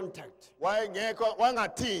couldn't contact. wayengekho If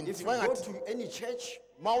wangathinti you go to any church,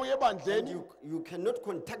 mawuye and ebandleni you cannot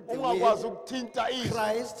contact the ungakwazi word, ukuthinta izwi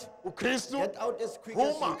Christ, uKristu get out as quick as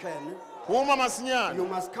you phuma can. phuma masinyane You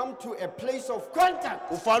must come to a place of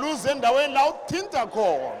contact. ufale uze endaweni la uthinta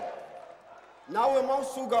khona Nawe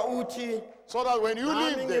mawusuka uthi so that when you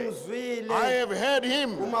nami leave there ngimzwile I have heard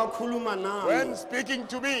him uma ukhuluma when nami. speaking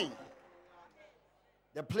to me.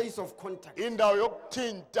 The place of contact. Indawo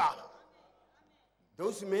yokuthinta.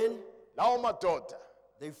 Those men, Lawo madoda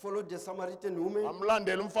they followed the Samaritan woman.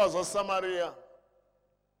 amlandela umfazi waseSamaria.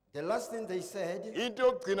 The last thing they said, Into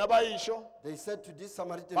yokugcina bayisho they said to this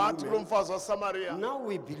Samaritan bathi kulo woman, mfazi waseSamaria, now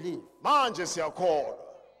we believe, manje siyakholwa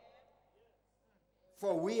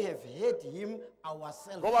for we have heard him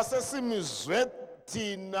ourselves. ngoba sesimizwe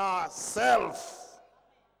thina self.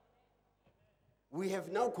 We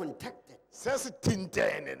have now contacted.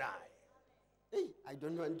 Sesithintene naye. Hey, I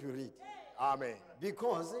don't want to read. Amen.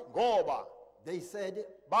 Because Ngoba they said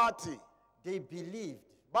bathi they believed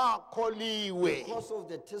bakholiwe because of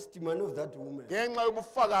the testimony of that woman. ngenxa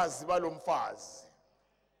yobufakazi balomfazi.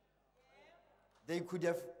 They could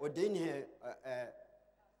have ordained her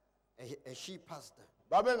a she pastor.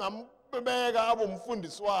 Babengambeka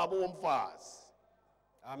abomfundisi wabo womfazi.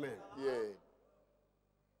 Amen. Yeah.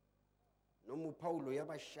 Nomu Paulo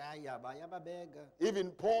yabashaya bayababega.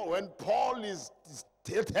 Even Paul, when Paul is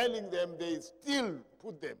still telling them, they still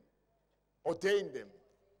put them, ordain them.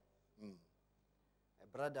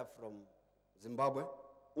 A brother from Zimbabwe,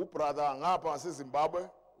 Ubrother ngapha ngaseZimbabwe,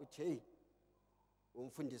 uthi hey,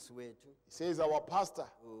 umfundisi wethu, he says our pastor,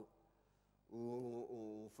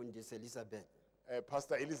 umfundisi Elizabeth.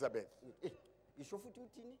 Pastor Elizabeth. Isho futhi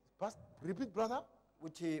uthini? Repeat, brother.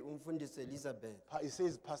 Uthi umfundisi Elizabeth. He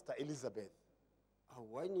says Pastor Elizabeth.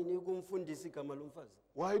 Why nini kumfundisi igama lomfazi?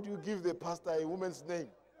 Why do you give the pastor a woman's name?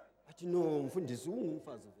 Athi no, umfundisi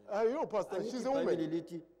ungumfazi vele. You know, pastor, she's a woman.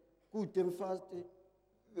 Lithi kude mfazi,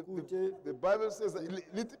 The Bible says,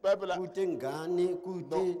 little Bible, kude ngane,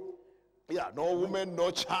 kude. yeah, no woman, no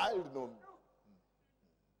child, no.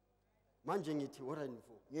 Manje ngithi what are you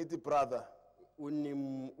for? Ngithi, brother,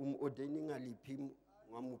 Ordaining ngaliphi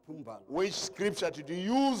ngamuphi umbhalo? which scripture did you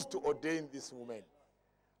use to ordain this woman?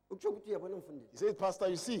 Ukusho ukuthi uyabona mfundisi. He says, Pastor,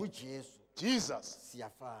 you see, uJesu Jesus,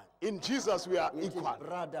 siyafana. in Jesus we are Ngithi, equal.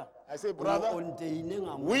 brother, I say, brother, ordaine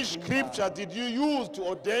ngamuphi which umbhalo? scripture did you use to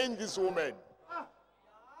ordain this woman?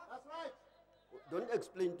 Don't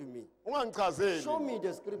explain to me. Ungangichazeli. Show me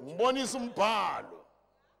the scripture. Ngibonisa umbhalo.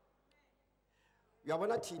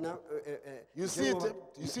 Uyabona thina You see it,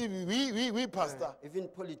 you see, we pastor, even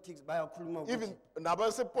politics bayakhuluma even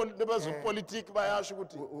ukuthi nabezopolitiki bayasho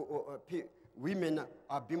ukuthi women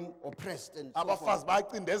are being oppressed and so forth. abafazi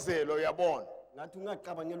bayacindezelwa uyabona. Ngathi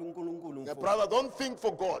ungacabangela uNkulunkulu mfowethu. Brother, don't think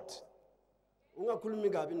for God. Ungakhulumi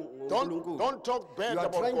kabi Don't ngoNkulunkulu. talk bad You are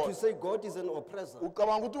about trying to God. say God is an oppressor.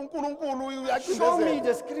 Ucabanga ukuthi uNkulunkulu Show me uyacindezela.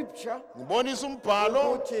 the scripture. Ngibonisa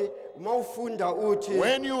umbhalo. Uthi mawufunda uthi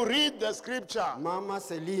When you read the scripture, Mama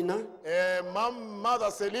Selina,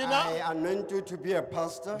 Mother Selina, I anoint you to be a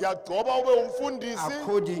pastor ngiyagcoba ube umfundisi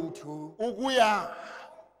according to, ukuya.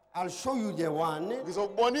 I'll show you the one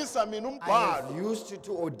Ngizokubonisa mina I umbhalo have used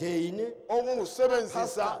to ordain. ongusebenzisa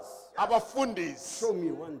Pastors. abafundisi. Show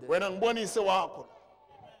me one day. Wena ngibonise wakho.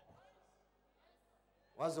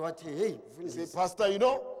 Waze wathi hey He said, mfundisi Pastor, you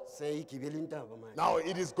know, seyigibela intaba manje. now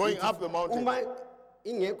it is going up the mountain. Uma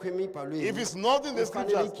ingekho emibhalweni. If it's not in the kufanele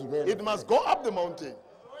scriptures, igibele. it must go up the mountain.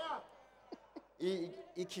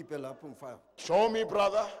 Ikhiphe lapho mfana. Show me,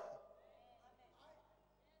 brother.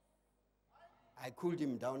 I cooled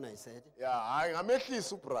him down. I said, Yeah,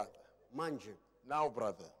 ngamehlisa brother. manje, Now,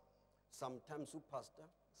 brother, sometimes pastor,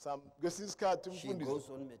 kwesinye isikhathi she umfundisi goes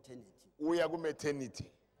on maternity. uya ku-maternity.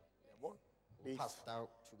 Yabona? Leave. pastor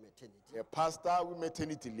to maternity. A pastor with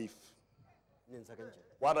maternity leave. Nenza kanjani?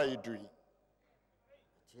 What are you doing?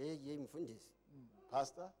 Nje ye mfundisi.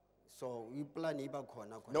 Pastor? So plan iba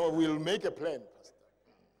khona khona. No, we'll make a plan, Pastor.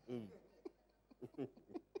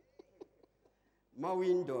 Ma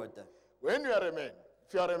uyindoda. When you are a man,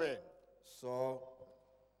 if you are a man, So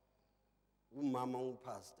umama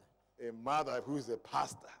ungupastor. a mother who is a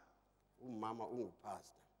pastor, Umama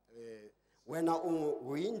ungupastor. eh, Wena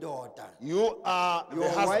uyindoda. you are Your the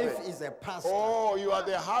husband. wife is a pastor. Oh, you are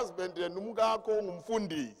the husband and umkakho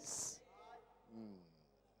ungumfundisi.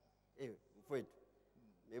 Eh, mfowethu.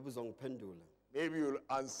 Maybe uzongiphendula. Maybe you'll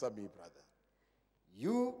answer me, brother.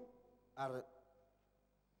 You are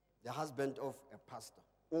the husband of a pastor.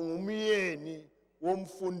 Ungumyeni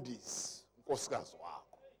womfundisi, unkosikazi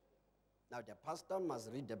wakho. Now the pastor must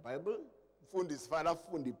read the Bible, Umfundisi fanele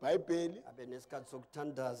afunde iBhayibheli abe nesikhathi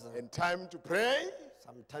sokuthandaza. and time to pray.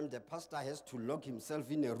 Sometimes the pastor has to lock himself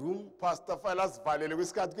in a room, Pastor fanele azivalele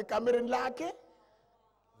kwisikhathi kwikamereni lakhe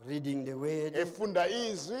reading the word. efunda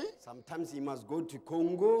izwi. Sometimes he must go to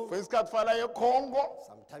Congo. For isikhathi fanele aye eCongo,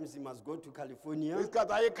 Sometimes he must go to California,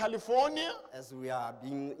 isikhathi aye eCalifornia. as we are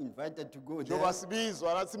being invited to go Njoba there.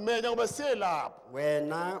 sibizwa nathi menya ngoba siye lapho.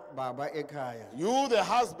 Wena baba ekhaya, You the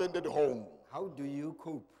husband at home. how do you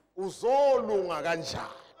cope? Uzolunga kanjani?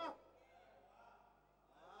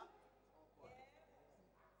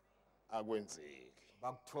 Akwenzeki.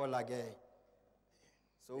 Bakuthola ke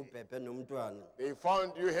sowubhebhe nomntwana. They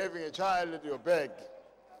found you having a child at your back.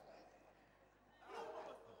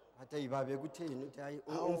 Bathe ibabe kutheni uthi hayi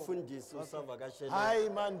umfundisi usavakashela. Hi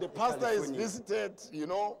man, the pastor is eCalifornia. visited, you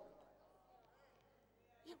know.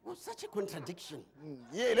 It was such a contradiction.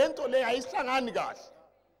 Ye lento le ayihlangani kahle.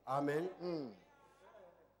 Amen.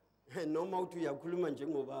 Noma uthi uyakhuluma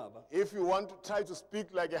njengobaba, If you want to try to speak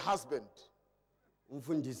like a husband,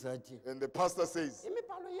 umfundisi athi and the pastor says,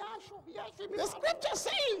 imibhalo yasho the scripture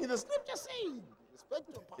saying, the scripture saying. Respect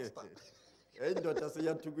your pastor. indoda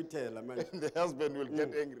seyathukuthela manje. And the husband will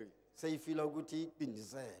get angry. Seyifila ukuthi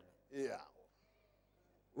iqindisele. Yeah.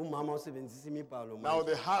 Umama usebenzisa imibhalo Now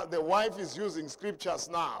manje. the wife is using scriptures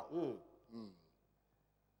now.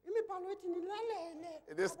 Imibhalo ethi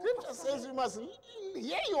nilalele. The scripture says you must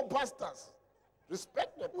hear your pastors.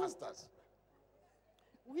 Respect the pastors.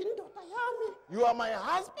 Uyindoda yami, You are my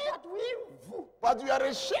husband, but uyimvu. but you are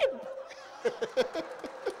a sheep.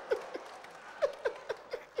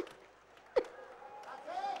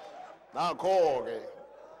 Nakho-ke.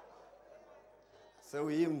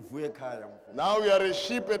 Sewuyimvu ekhaya mfo. Now you are a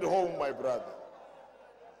sheep at home, my brother.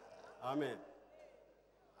 Amen.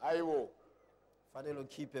 Ayiwo, Fanele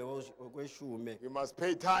ukhiphe okweshume. you must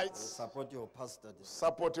pay tithes, Support your pastor.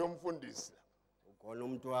 support umfundisi. Ugona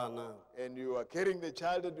umntwana, And you are carrying the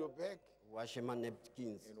child at your back wash ama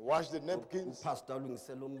napkins. and wash the napkins. Pastor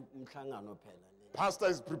ulungisela umhlangano phela. Pastor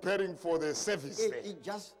is preparing for the service. It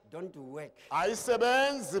just don't work.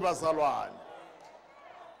 Ayisebenzi bazalwane.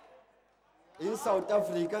 In South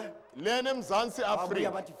Africa, Lena eMzansi babuya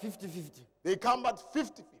Afrika, bathi 50-50. they come but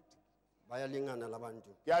 50-50. Bayalingana labantu.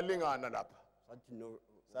 Kuyalingana lapha. Sathi no.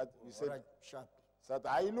 We said, Alright, sharp. sathi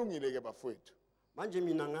ayilungile ke bafowethu. Manje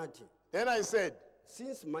mina ngathi, Then I said,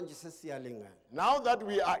 since manje sesiyalingana. now that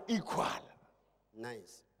we are equal,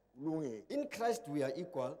 Nice. kulungile. In Christ we are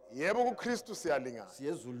equal. Yebo kuKristu siyalingana.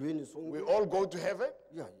 Siyezulwini We sonke. all go to heaven.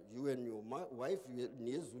 Yeah, you and your wife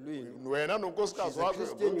niyezulwini. Wena nonkosikazi She's a wakho.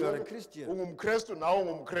 Christian, you are a Christian. UngumKristu nawe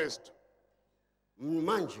ungumKristu.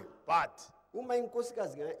 Manje But uma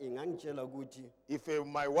inkosikazi ingangitshela ukuthi if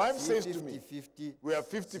my wife says to me, 50-50, we are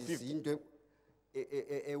 50-50.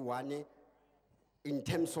 siyinto one in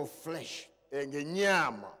terms of flesh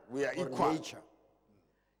ngenyama we are or equal, nature.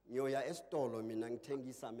 Ngiyoya esitolo mina ngithenga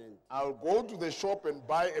isamende. I'll go to the shop and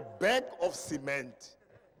buy a bag of cement.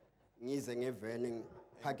 Ngize ngeveni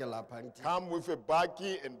phake lapha ngithi Come with a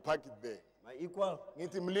bakkie and pack it there. ma equal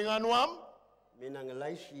Ngithi mlingani wami, mina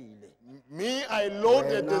ngilayishile. me I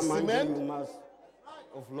loaded the Wena manje cement. you must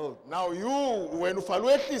offload. Now you, when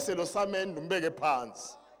ufalwe ehlise lo cement umbeke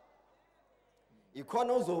phansi.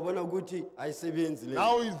 Ikhona uzobona ukuthi ayisebenzi le.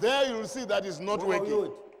 Now there you will see that is not Ngoba working.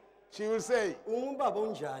 uyothi, She will say, ungubaba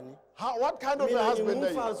unjani? what kind of a Mina husband are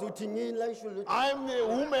you? ngumfazi uthi ngilayishile. I'm a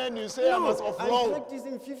woman, you say I must I'm offload.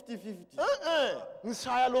 practicing 50-50.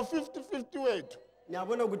 Ngishaya lo 50-50 wethu.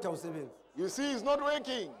 Ngiyabona ukuthi awusebenzi. You see, it's not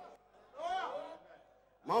working.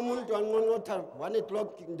 Ma umuntu anqonqotha 1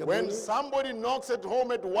 o'clock in the When morning. somebody knocks at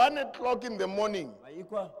home at 1 o'clock in the morning,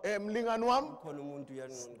 Ayikwa mlingani wami, khona umuntu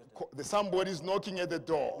uyanqonqotha. somebody is knocking at the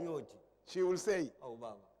door. Uyothi, She will say, awu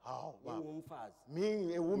baba. "Oh, wow. Ngingumfazi.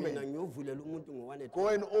 Me, a Mina woman, ngiyovulela umuntu ngo1 o'clock. go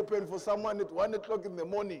and open for someone at 1 o'clock in the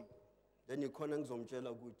morning. Then ikhona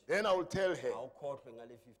ngizomtshela ukuthi Then I will tell her, awukhohlwe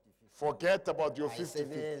ngale 50-50. forget about your 50-50.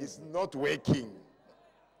 Ayisebenzi. It's not working.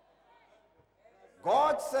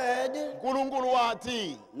 God said, uNkulunkulu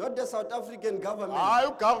wathi, not the South African government.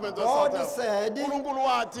 hayi government of South God Africa. said, uNkulunkulu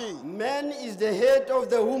wathi, man is the head of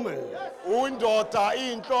the woman indoda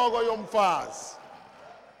iyinhloko yomfazi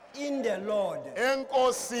in the Lord,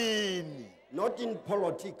 enkosini, not in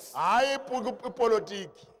politics. hayi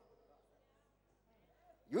ipolitiki.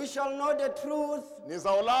 You shall know the truth,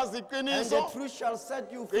 Nizawulazi and the iqiniso, truth shall set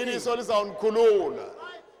you free. iqiniso lizawunikhulula.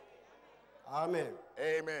 Amen.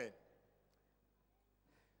 Amen.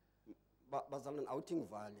 Bazalwane awuthi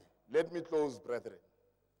ngivale. Let me close, brethren.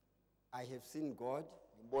 I have seen God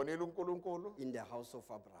Ngibonile uNkulunkulu in the house of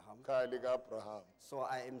Abraham, ekhaya lika-Abraham. so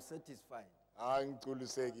I am satisfied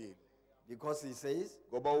Angigculisekile because he says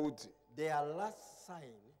ngoba uthi their last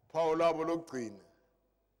sign uphawu lwabo lokugcina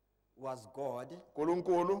was God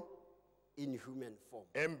uNkulunkulu in human form.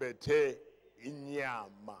 embethe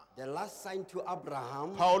inyama. The last sign to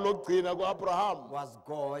Abraham Uphawu lokugcina ku-Abraham was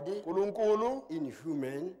God uNkulunkulu in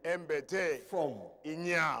human embethe form.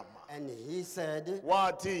 inyama. And he said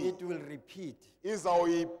Wathi it will repeat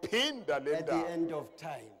izawuyiphinda le at the ndaba end of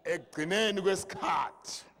time. ekugcineni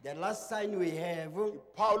kwesikhathi. The last sign we have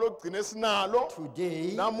Uphawu lokugcina esinalo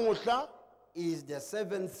today namuhla is the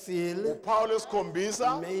seventh seal uphawu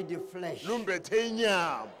lesikhombisa made flesh. lumbethe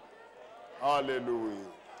inyama. Hallelujah.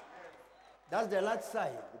 That's the last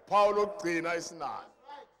sign. Uphawu lokugcina esinalo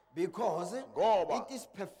Because Ngoba it is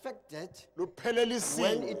perfected when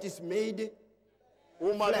luphelelisiwe it is made.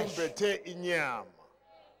 uma flesh. lumbethe inyama.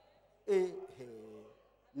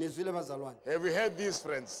 Nizwile bazalwane. Have you heard these,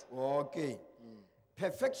 friends? Okay.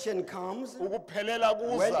 Perfection comes Ukuphelela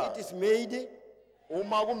when kuza it is made.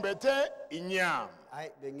 uma kumbethe inyama. I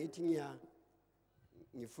bengithi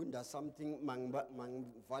ngifunda something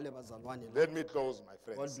mangivale bazalwane. Let me close, my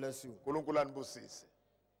God friends. bless you. uNkulunkulu anibusise.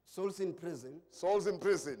 Souls in prison. Souls in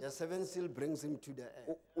prison. The seventh seal brings him to the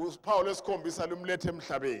earth. Uphawu lesikhombisa lumlethe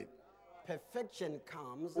emhlabeni. Perfection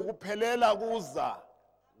comes Ukuphelela kuza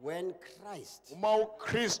when Christ. uma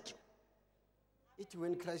uKristu It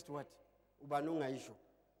when Christ what? Ubani ongayisho?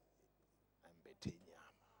 embethe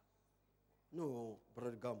inyama. No,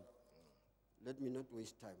 brother Gam. Let me not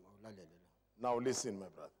waste time. Now listen, my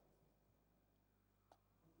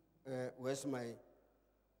brother. Where's my?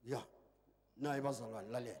 Yeah. Na ibazalwane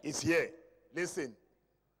lalela. It's here. Listen.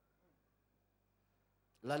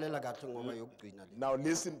 Lalela kahle ngoba yokugcina le. Now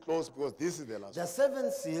listen close because this is the last. The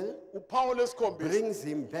seventh seal Uphawu lesikhombisa brings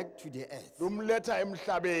him back to the earth. lumletha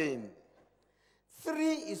emhlabeni. 3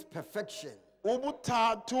 is perfection.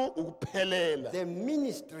 Ubuthathu ukuphelela. The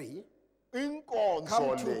ministry Inkonzo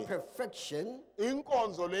come to le. perfection,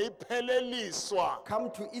 Inkonzo le ipheleliswa. come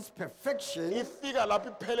to its perfection Ifika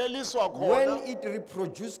lapho ipheleliswa when khona it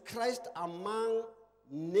reproduces Christ among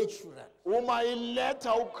natural. uma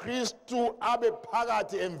iletha uKristu abe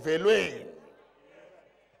phakathi emvelweni.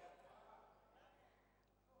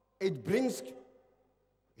 It brings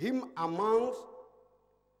him among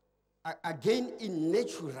again in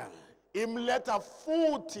natural, Imletha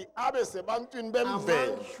futhi abe sebantwini among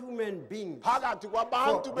bemvelo. human beings. Phakathi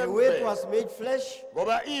kwabantu For the word bemvelo. was made flesh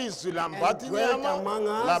Ngoba izwi lambatha and dwelt inyama among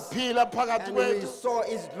us, laphila phakathi and we kwethu saw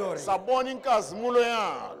his glory. sabona inkazimulo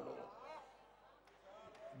yalo.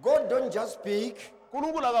 God don't just speak,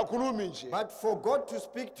 uNkulunkulu akakhulumi nje. but for God to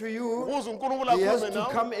speak to you, Ukuze uNkulunkulu he has akhulume to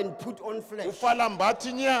nawe come and put on flesh. ufala mbatha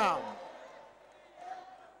inyama.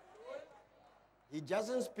 He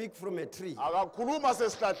doesn't speak from a tree. Akakhuluma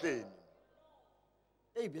sesihlahleni.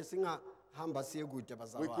 Hey, besingahamba siye kude We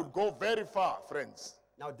bazalwane. could go very far, friends.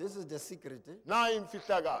 Now this is the secret. Na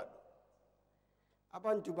imfihlakalo.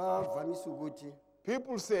 Abantu bavamisa ukuthi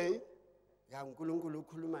People say ya uNkulunkulu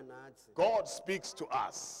ukhuluma nathi. God speaks to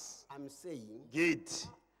us. I'm saying Githi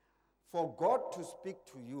for God to speak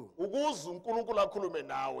to you. ukuze uNkulunkulu akhulume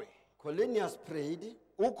nawe. Cornelius prayed,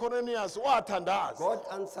 uCornelius wathandaza. God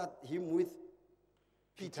answered him with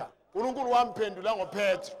Peter. uNkulunkulu wamphendula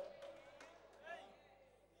ngoPetro.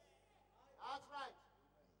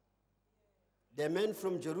 The man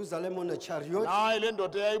from Jerusalem on a chariot, Naye le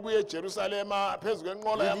ndoda eyayibuye eJerusalema phezu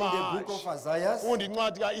kwenqola reading the book of yamahashe. Isaiah, Funda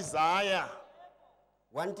incwadi kaIsaya.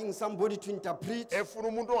 wanting somebody to interpret. Efuna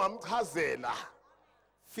umuntu ongamchazela.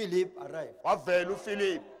 Philip arrived. Wavela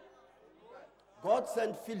uPhilip. God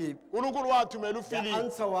sent Philip. uNkulunkulu wathumela The uPhilip.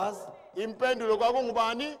 answer was Impendulo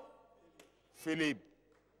kwakungubani? Philip.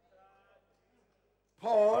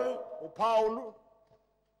 Paul. uPaul,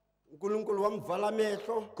 uNkulunkulu wamvala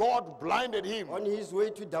amehlo God blinded him on his way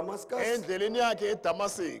to Damascus. endleleni yakhe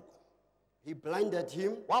eDamaseko. He blinded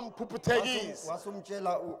him. Wamphuphethekisa.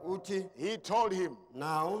 Wasumtshela uthi, He told him,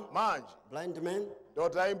 now, manje blind man,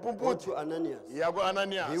 ndoda go impumputhi to Ananias. iya He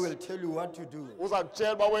ku-Ananias will tell you what to do.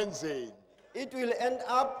 uzakutshela uba wenzeni. It will end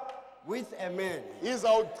up with a man.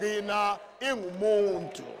 Izawugcina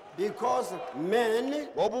ingumuntu Because man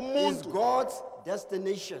ngoba is umuntu God's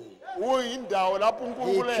destination. uyindawo lapho He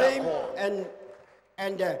uNkulunkulu came eyakhona.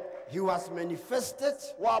 and he was manifested,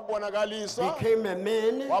 Wabonakaliswa became a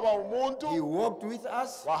man. waba umuntu He walked with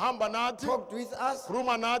us, wahamba nathi talked with us,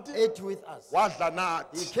 khuluma nathi ate with us. wadla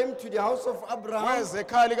He nathi came to the house of Abraham. weza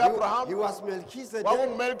ekhaya He lika-Abraham was Melchizedek. They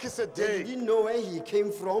kwakungumelkisedeki didn't know where he came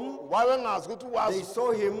from. wabengazi ukuthi They wazi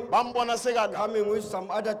saw him bambona sekala coming with some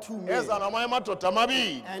other two men. eza namanye amadoda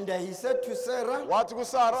amabili And he said to Sarah, wathi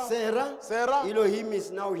kusara Sarah, Elohim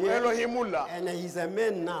is now here. u-Elohim ula And he's a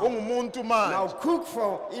man now. ungumuntu Now manje cook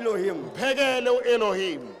for Elohim. phekele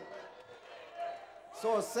u-Elohim.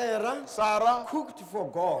 So Sarah Sara cooked for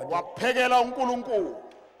God, waphekela uNkulunkulu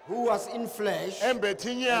who was in flesh. embethe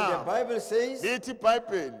And the inyama Bible says lithi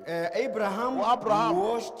ibhayibheli Abraham U-Abraham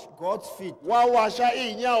washed God's feet. wawasha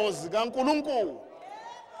iy'nyawo zikaNkulunkulu.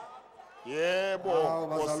 Yebo Hawu,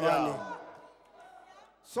 Nkosi bazalwane. yami.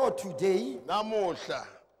 So today Namuhla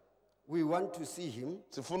we want to see him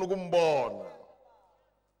sifuna ukumbona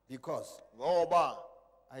because ngoba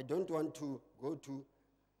I don't want to go to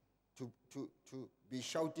be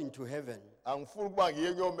shouting to heaven. angifuni ukuba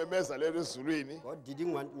ngiye kuyomemeza lelo ezulwini. God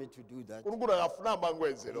didn't want me to do that. uNkulunkulu akafunanga uba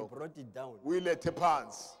ngikwenze He lokho. brought it down. Uyilethe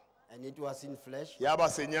phansi And it was in flesh yaba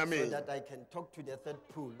so senyameni that I can talk to the third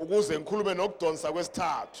pool. ukuze ngikhulume nokudonsa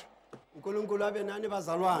kwesithathu. uNkulunkulu abe nani May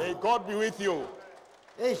bazalwane. God be with you.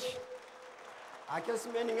 Eish. Ake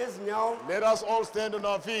simeni ngezinyawo. Let us all stand on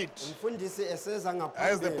our feet Umfundisi eseza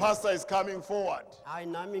as the ngaphambili. pastor is coming forward. Hayi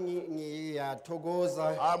nami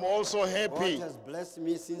ngiyathokoza. I'm also God happy. has blessed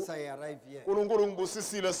me since I arrived here. uNkulunkulu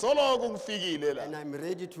ngibusisile soloko ngifikile la. And I'm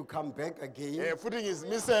ready to come back again Futhi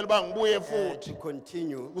ngizimisela uba ngibuye to futhi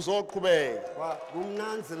continue. kuzoqhubeka.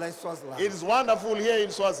 Kumnanzi la eSwaziland. It is wonderful here in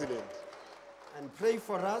Swaziland. And pray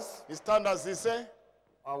for us. Isithandazise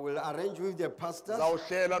I will arrange with the pastors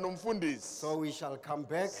zawuhlela nomfundisi. so we shall come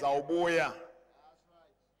back Zawubuya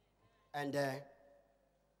and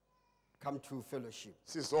come to fellowship.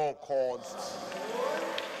 sizokhonza.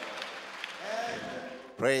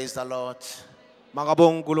 Praise the Lord.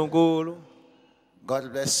 Makabonga uNkulunkulu.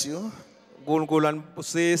 God bless you. uNkulunkulu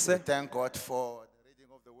anibusise. Thank God for the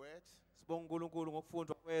reading of the word. Sibonga uNkulunkulu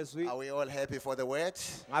ngokufundwa kwezwi. Are we all happy for the word?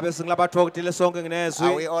 Ngabe singilabathokozile sonke Are we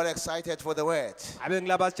nginezwi. all excited for the word? Ngabe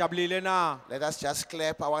ngilabajabulile na. Let us just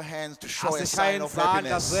clap our hands to show a Asishaye sign of izandla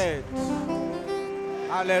happiness. zethu.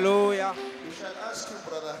 Hallelujah. We shall ask you,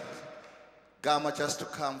 Brother Gama, just to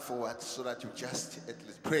come forward so that you just at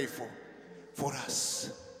least pray for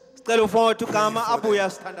us. Sicela ufowethu Gama For the abuye reading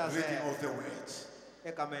asithandazele. of the word.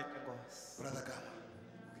 Egameni lenkosi. Brother Gama.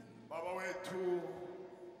 Baba wethu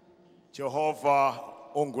Jehova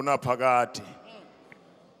ongunaphakade.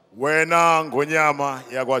 Wena ngonyama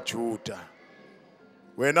yakwaJuda.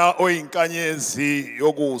 Wena oyinkanyezi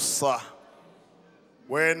yokusa.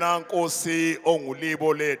 Wena Nkosi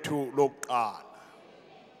ongulibo lethu lokuqala.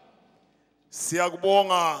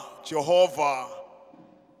 Siyakubonga Jehova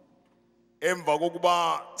emva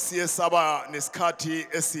kokuba siyesaba nesikhathi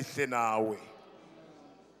esihle nawe.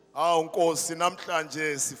 Awu Nkosi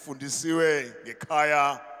namhlanje sifundisiwe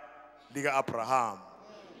ngekhaya lika Abraham.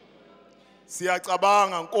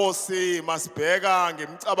 Siyacabanga Nkosi masibheka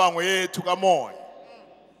ngemicabango yethu kamoya.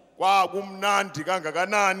 Kwakumnandi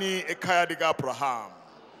kangakanani ekhaya lika Abraham.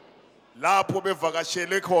 Lapho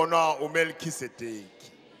bevakashele khona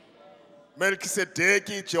uMelkisedeki.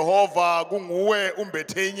 Melkisedeki Jehova kunguwe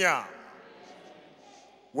umbethe inyama.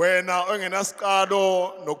 Wena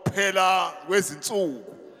ongenasiqalo nokuphela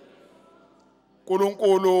kwezinsuku.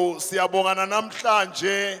 Nkulunkulu siyabongana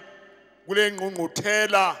namhlanje kule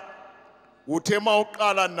ngqungquthela uthe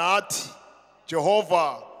mawuqala nathi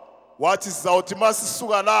Jehova wathi sizawuthi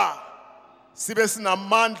masisuka la sibe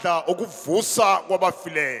sinamandla okuvusa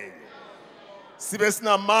kwabafileyo. Sibe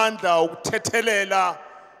sinamandla okuthethelela,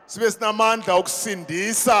 sibe sinamandla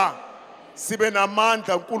okusindisa, sibe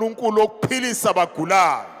namandla uNkulunkulu okuphilisa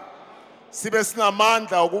abagulayo. Sibe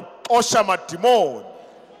sinamandla okuxosha amadimoni.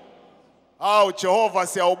 Awu Jehova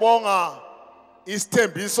siyawubonga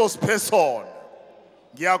isithembiso siphesona.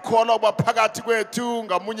 Ngiyakholwa ukuba phakathi kwethu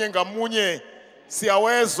ngamunye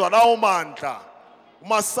siyawezwa lawo mandla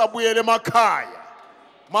uma sisabuyela emakhaya.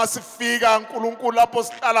 Masifika uNkulunkulu lapho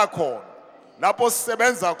sihlala khona, lapho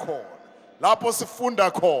sisebenza khona, lapho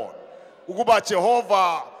sifunda khona ukuba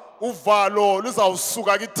Jehova uvalo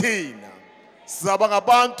luzawusuka kithina. Sizaba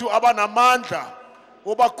ngabantu abanamandla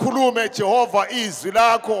obakhulume Jehova izwi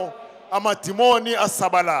lakho amadimoni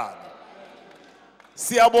asabalala.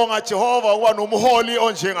 Siyabonga Jehova ukuba nomholi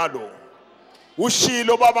onjengalo.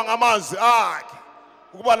 Ushilo baba ngamazwi akhe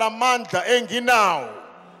ukuba lamandla enginawo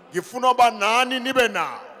ngifuna uba nani nibe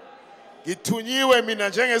nawo. Ngithunyiwe mina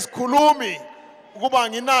njengesikhulumi ukuba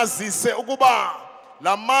nginazise ukuba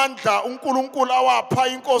lamandla uNkulunkulu awapha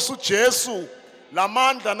inkosi uJesu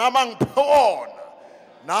lamandla nama ngiphona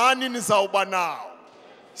nani nizawuba nawo.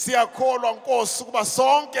 Siyakholwa Nkosi ukuba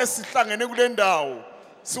sonke sihlangene kule ndawo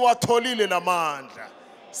siwatholile lamandla.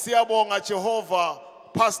 Siyabonga Jehova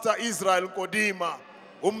Pastor Israel Nkodima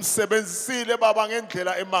umsebenzisile baba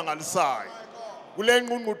ngendlela emangalisayo. Kule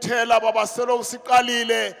ngqungquthela baba selokhu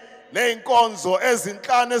siqalile leinkonzo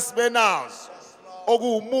ezinhlanu esibenazo.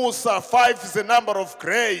 Okuwumusa 5 is a number of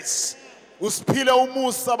grace. Usiphile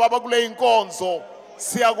umusa baba kule inkonzo.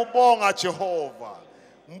 Siyakubonga Jehova.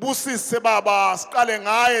 Mbusise baba siqale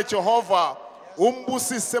ngaye Jehova.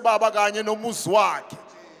 Umbusise baba kanye nomuzi wakhe.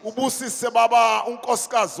 Ubusise baba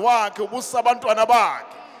unkosikazi wakhe, ubusise abantwana bakhe.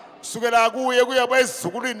 Kusukela kuye kuya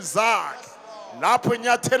kwezizukulweni zakhe. Lapho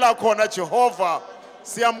enyathela khona Jehova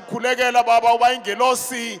siyamkhulekela baba uba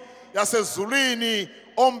ingelosi yasezulwini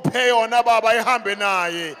omphe yona baba ihambe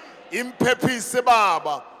naye imphephise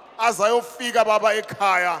baba azayofika baba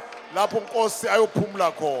ekhaya lapho Nkosi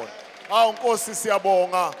ayophumula khona. Nkosi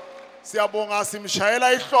siyabonga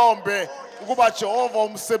simshayela ihlombe ukuba Jehova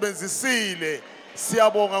umsebenzisile.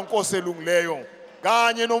 Siyabonga Nkosi elungileyo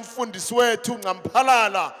kanye nomfundisi wethu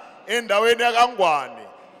Ncamphalala endaweni yaKangwane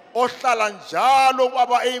ohlala njalo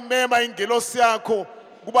baba eyimema ingelosi yakho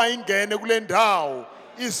kuba ingene kule ndawo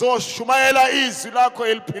izoshumayela izwi lakho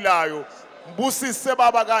eliphilayo. Mbusise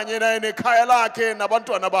baba kanye naye nekhaya lakhe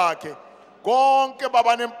nabantwana bakhe konke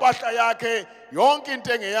baba nempahla yakhe yonke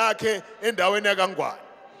into engeyakhe endaweni yaKangwane.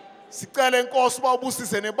 Sicela Nkosi uba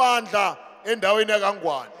ubusise nebandla endaweni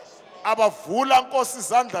yaKangwane abavula Nkosi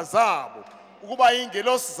izandla zabo ukuba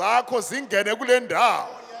ingelosi zakho zingene kule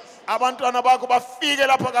ndawo. Abantwana bakho bafike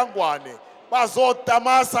lapha kaNgwane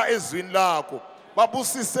bazodamasa ezwini lakho.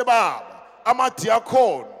 Babusise baba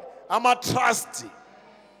amadiakoni amatrust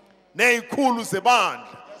nezikhulu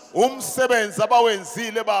zebandla umsebenzi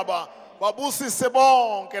abawenzile baba. Babusise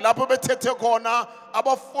bonke lapho bethethe khona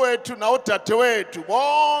abafowethu nawodadewethu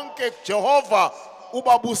bonke Jehova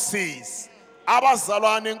ubabusise.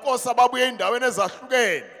 Abazalwane Nkosi ababuye endaweni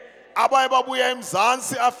ezahlukene abaye babuye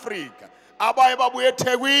eMzansi Afrika abaye babuye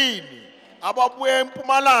eThekwini ababuye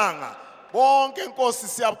eMpumalanga bonke Nkosi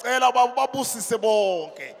siyacela babusise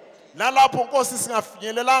bonke. Nalapho Nkosi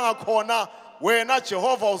singafinyelelanga khona wena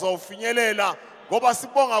Jehova uzawufinyelela ngoba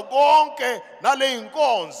sibonga konke nale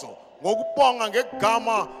inkonzo ngokubonga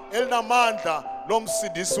ngegama elinamandla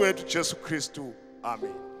lomsindisi wethu Jesu Kristu.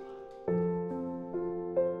 Amen.